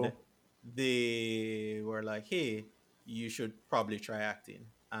Mexico. And they were like, "Hey, you should probably try acting,"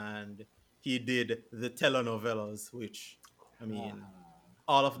 and he did the telenovelas, which, I mean,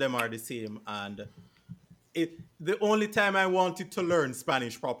 all of them are the same, and the only time I wanted to learn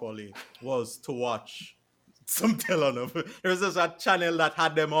Spanish properly was to watch some telenovela. There was just a channel that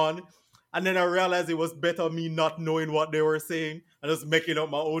had them on, and then I realized it was better me not knowing what they were saying and just making up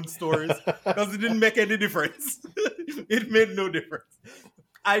my own stories because it didn't make any difference. It made no difference.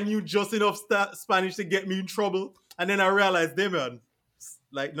 I knew just enough Spanish to get me in trouble, and then I realized, Damien,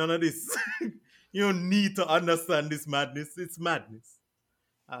 like none of this. You don't need to understand this madness. It's madness.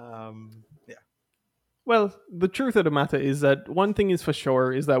 Yeah. Well, the truth of the matter is that one thing is for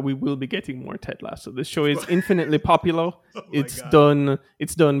sure is that we will be getting more Ted Lasso. This show is infinitely popular. It's God.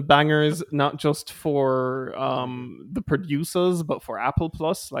 done bangers not just for the producers but for Apple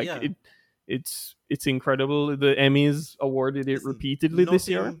Plus. Like Yeah. it's incredible. The Emmys awarded it Listen, repeatedly this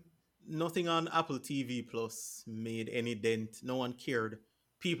year. Nothing on Apple TV Plus made any dent. No one cared.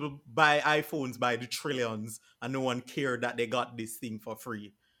 People buy iPhones by the trillions, and no one cared that they got this thing for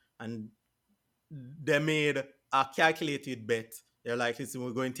free. And they made a calculated bet. They're like, listen,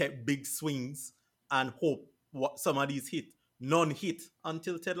 we're going to take big swings and hope what some of these hit. none hit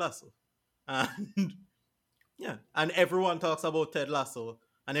until Ted Lasso. And yeah, and everyone talks about Ted Lasso,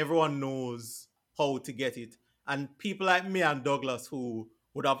 and everyone knows how to get it. And people like me and Douglas, who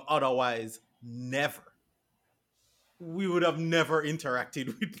would have otherwise we would have never interacted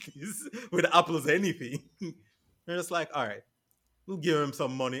with this, with Apple's anything. They're just like, all right, we'll give him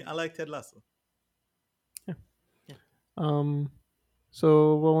some money. I like Ted Lasso.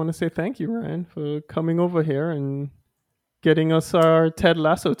 So I want to say thank you, Ryan, for coming over here and getting us our Ted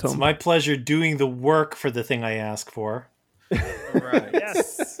Lasso tome. It's my pleasure doing the work for the thing I ask for. Right.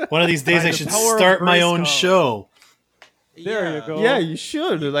 Yes. One of these days, By I the should power of start my own Grayskull. show. There you go. Yeah, you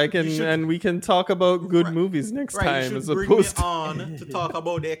should. Like, and, should. and we can talk about good Right. movies next Right, you time should as bring me opposed to on to talk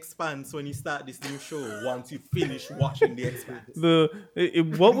about The Expanse when you start this new show. Once you finish watching The Expanse,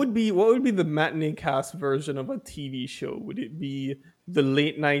 what would be the matinee cast version of a TV show? Would it be the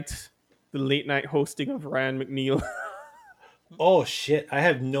late night hosting of Ryan McNeil? Oh shit! I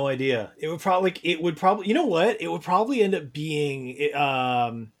have no idea. It would probably. You know what? It would probably end up being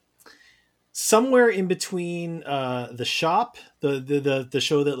somewhere in between the shop, the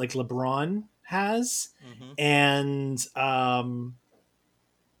show that like LeBron has, and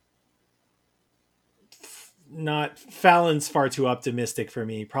not Fallon's far too optimistic for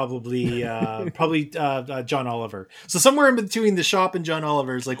me. Probably John Oliver. So somewhere in between the shop and John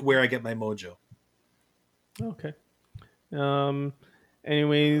Oliver is like where I get my mojo. Okay.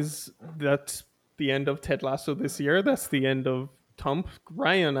 Anyways, that's the end of Ted Lasso this year. That's the end of Tump.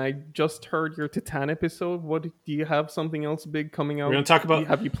 Ryan, I just heard your Titan episode. What do you have? Something else big coming out? We're gonna talk about.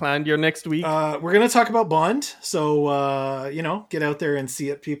 Have you planned your next week? We're gonna talk about Bond. So get out there and see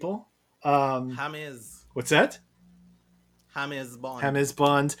it, people. James What's that? Bond. James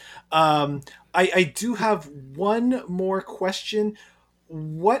Bond. I do have one more question.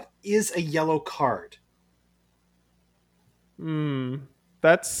 What is a yellow card?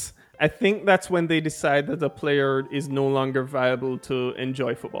 I think that's when they decide that the player is no longer viable to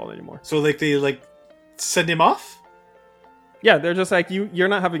enjoy football anymore. So they send him off? Yeah, they're just like, you're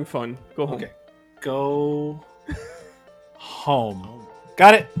not having fun. Go home. Okay. Go home.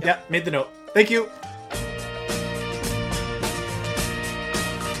 Got it. Yeah, made the note. Thank you.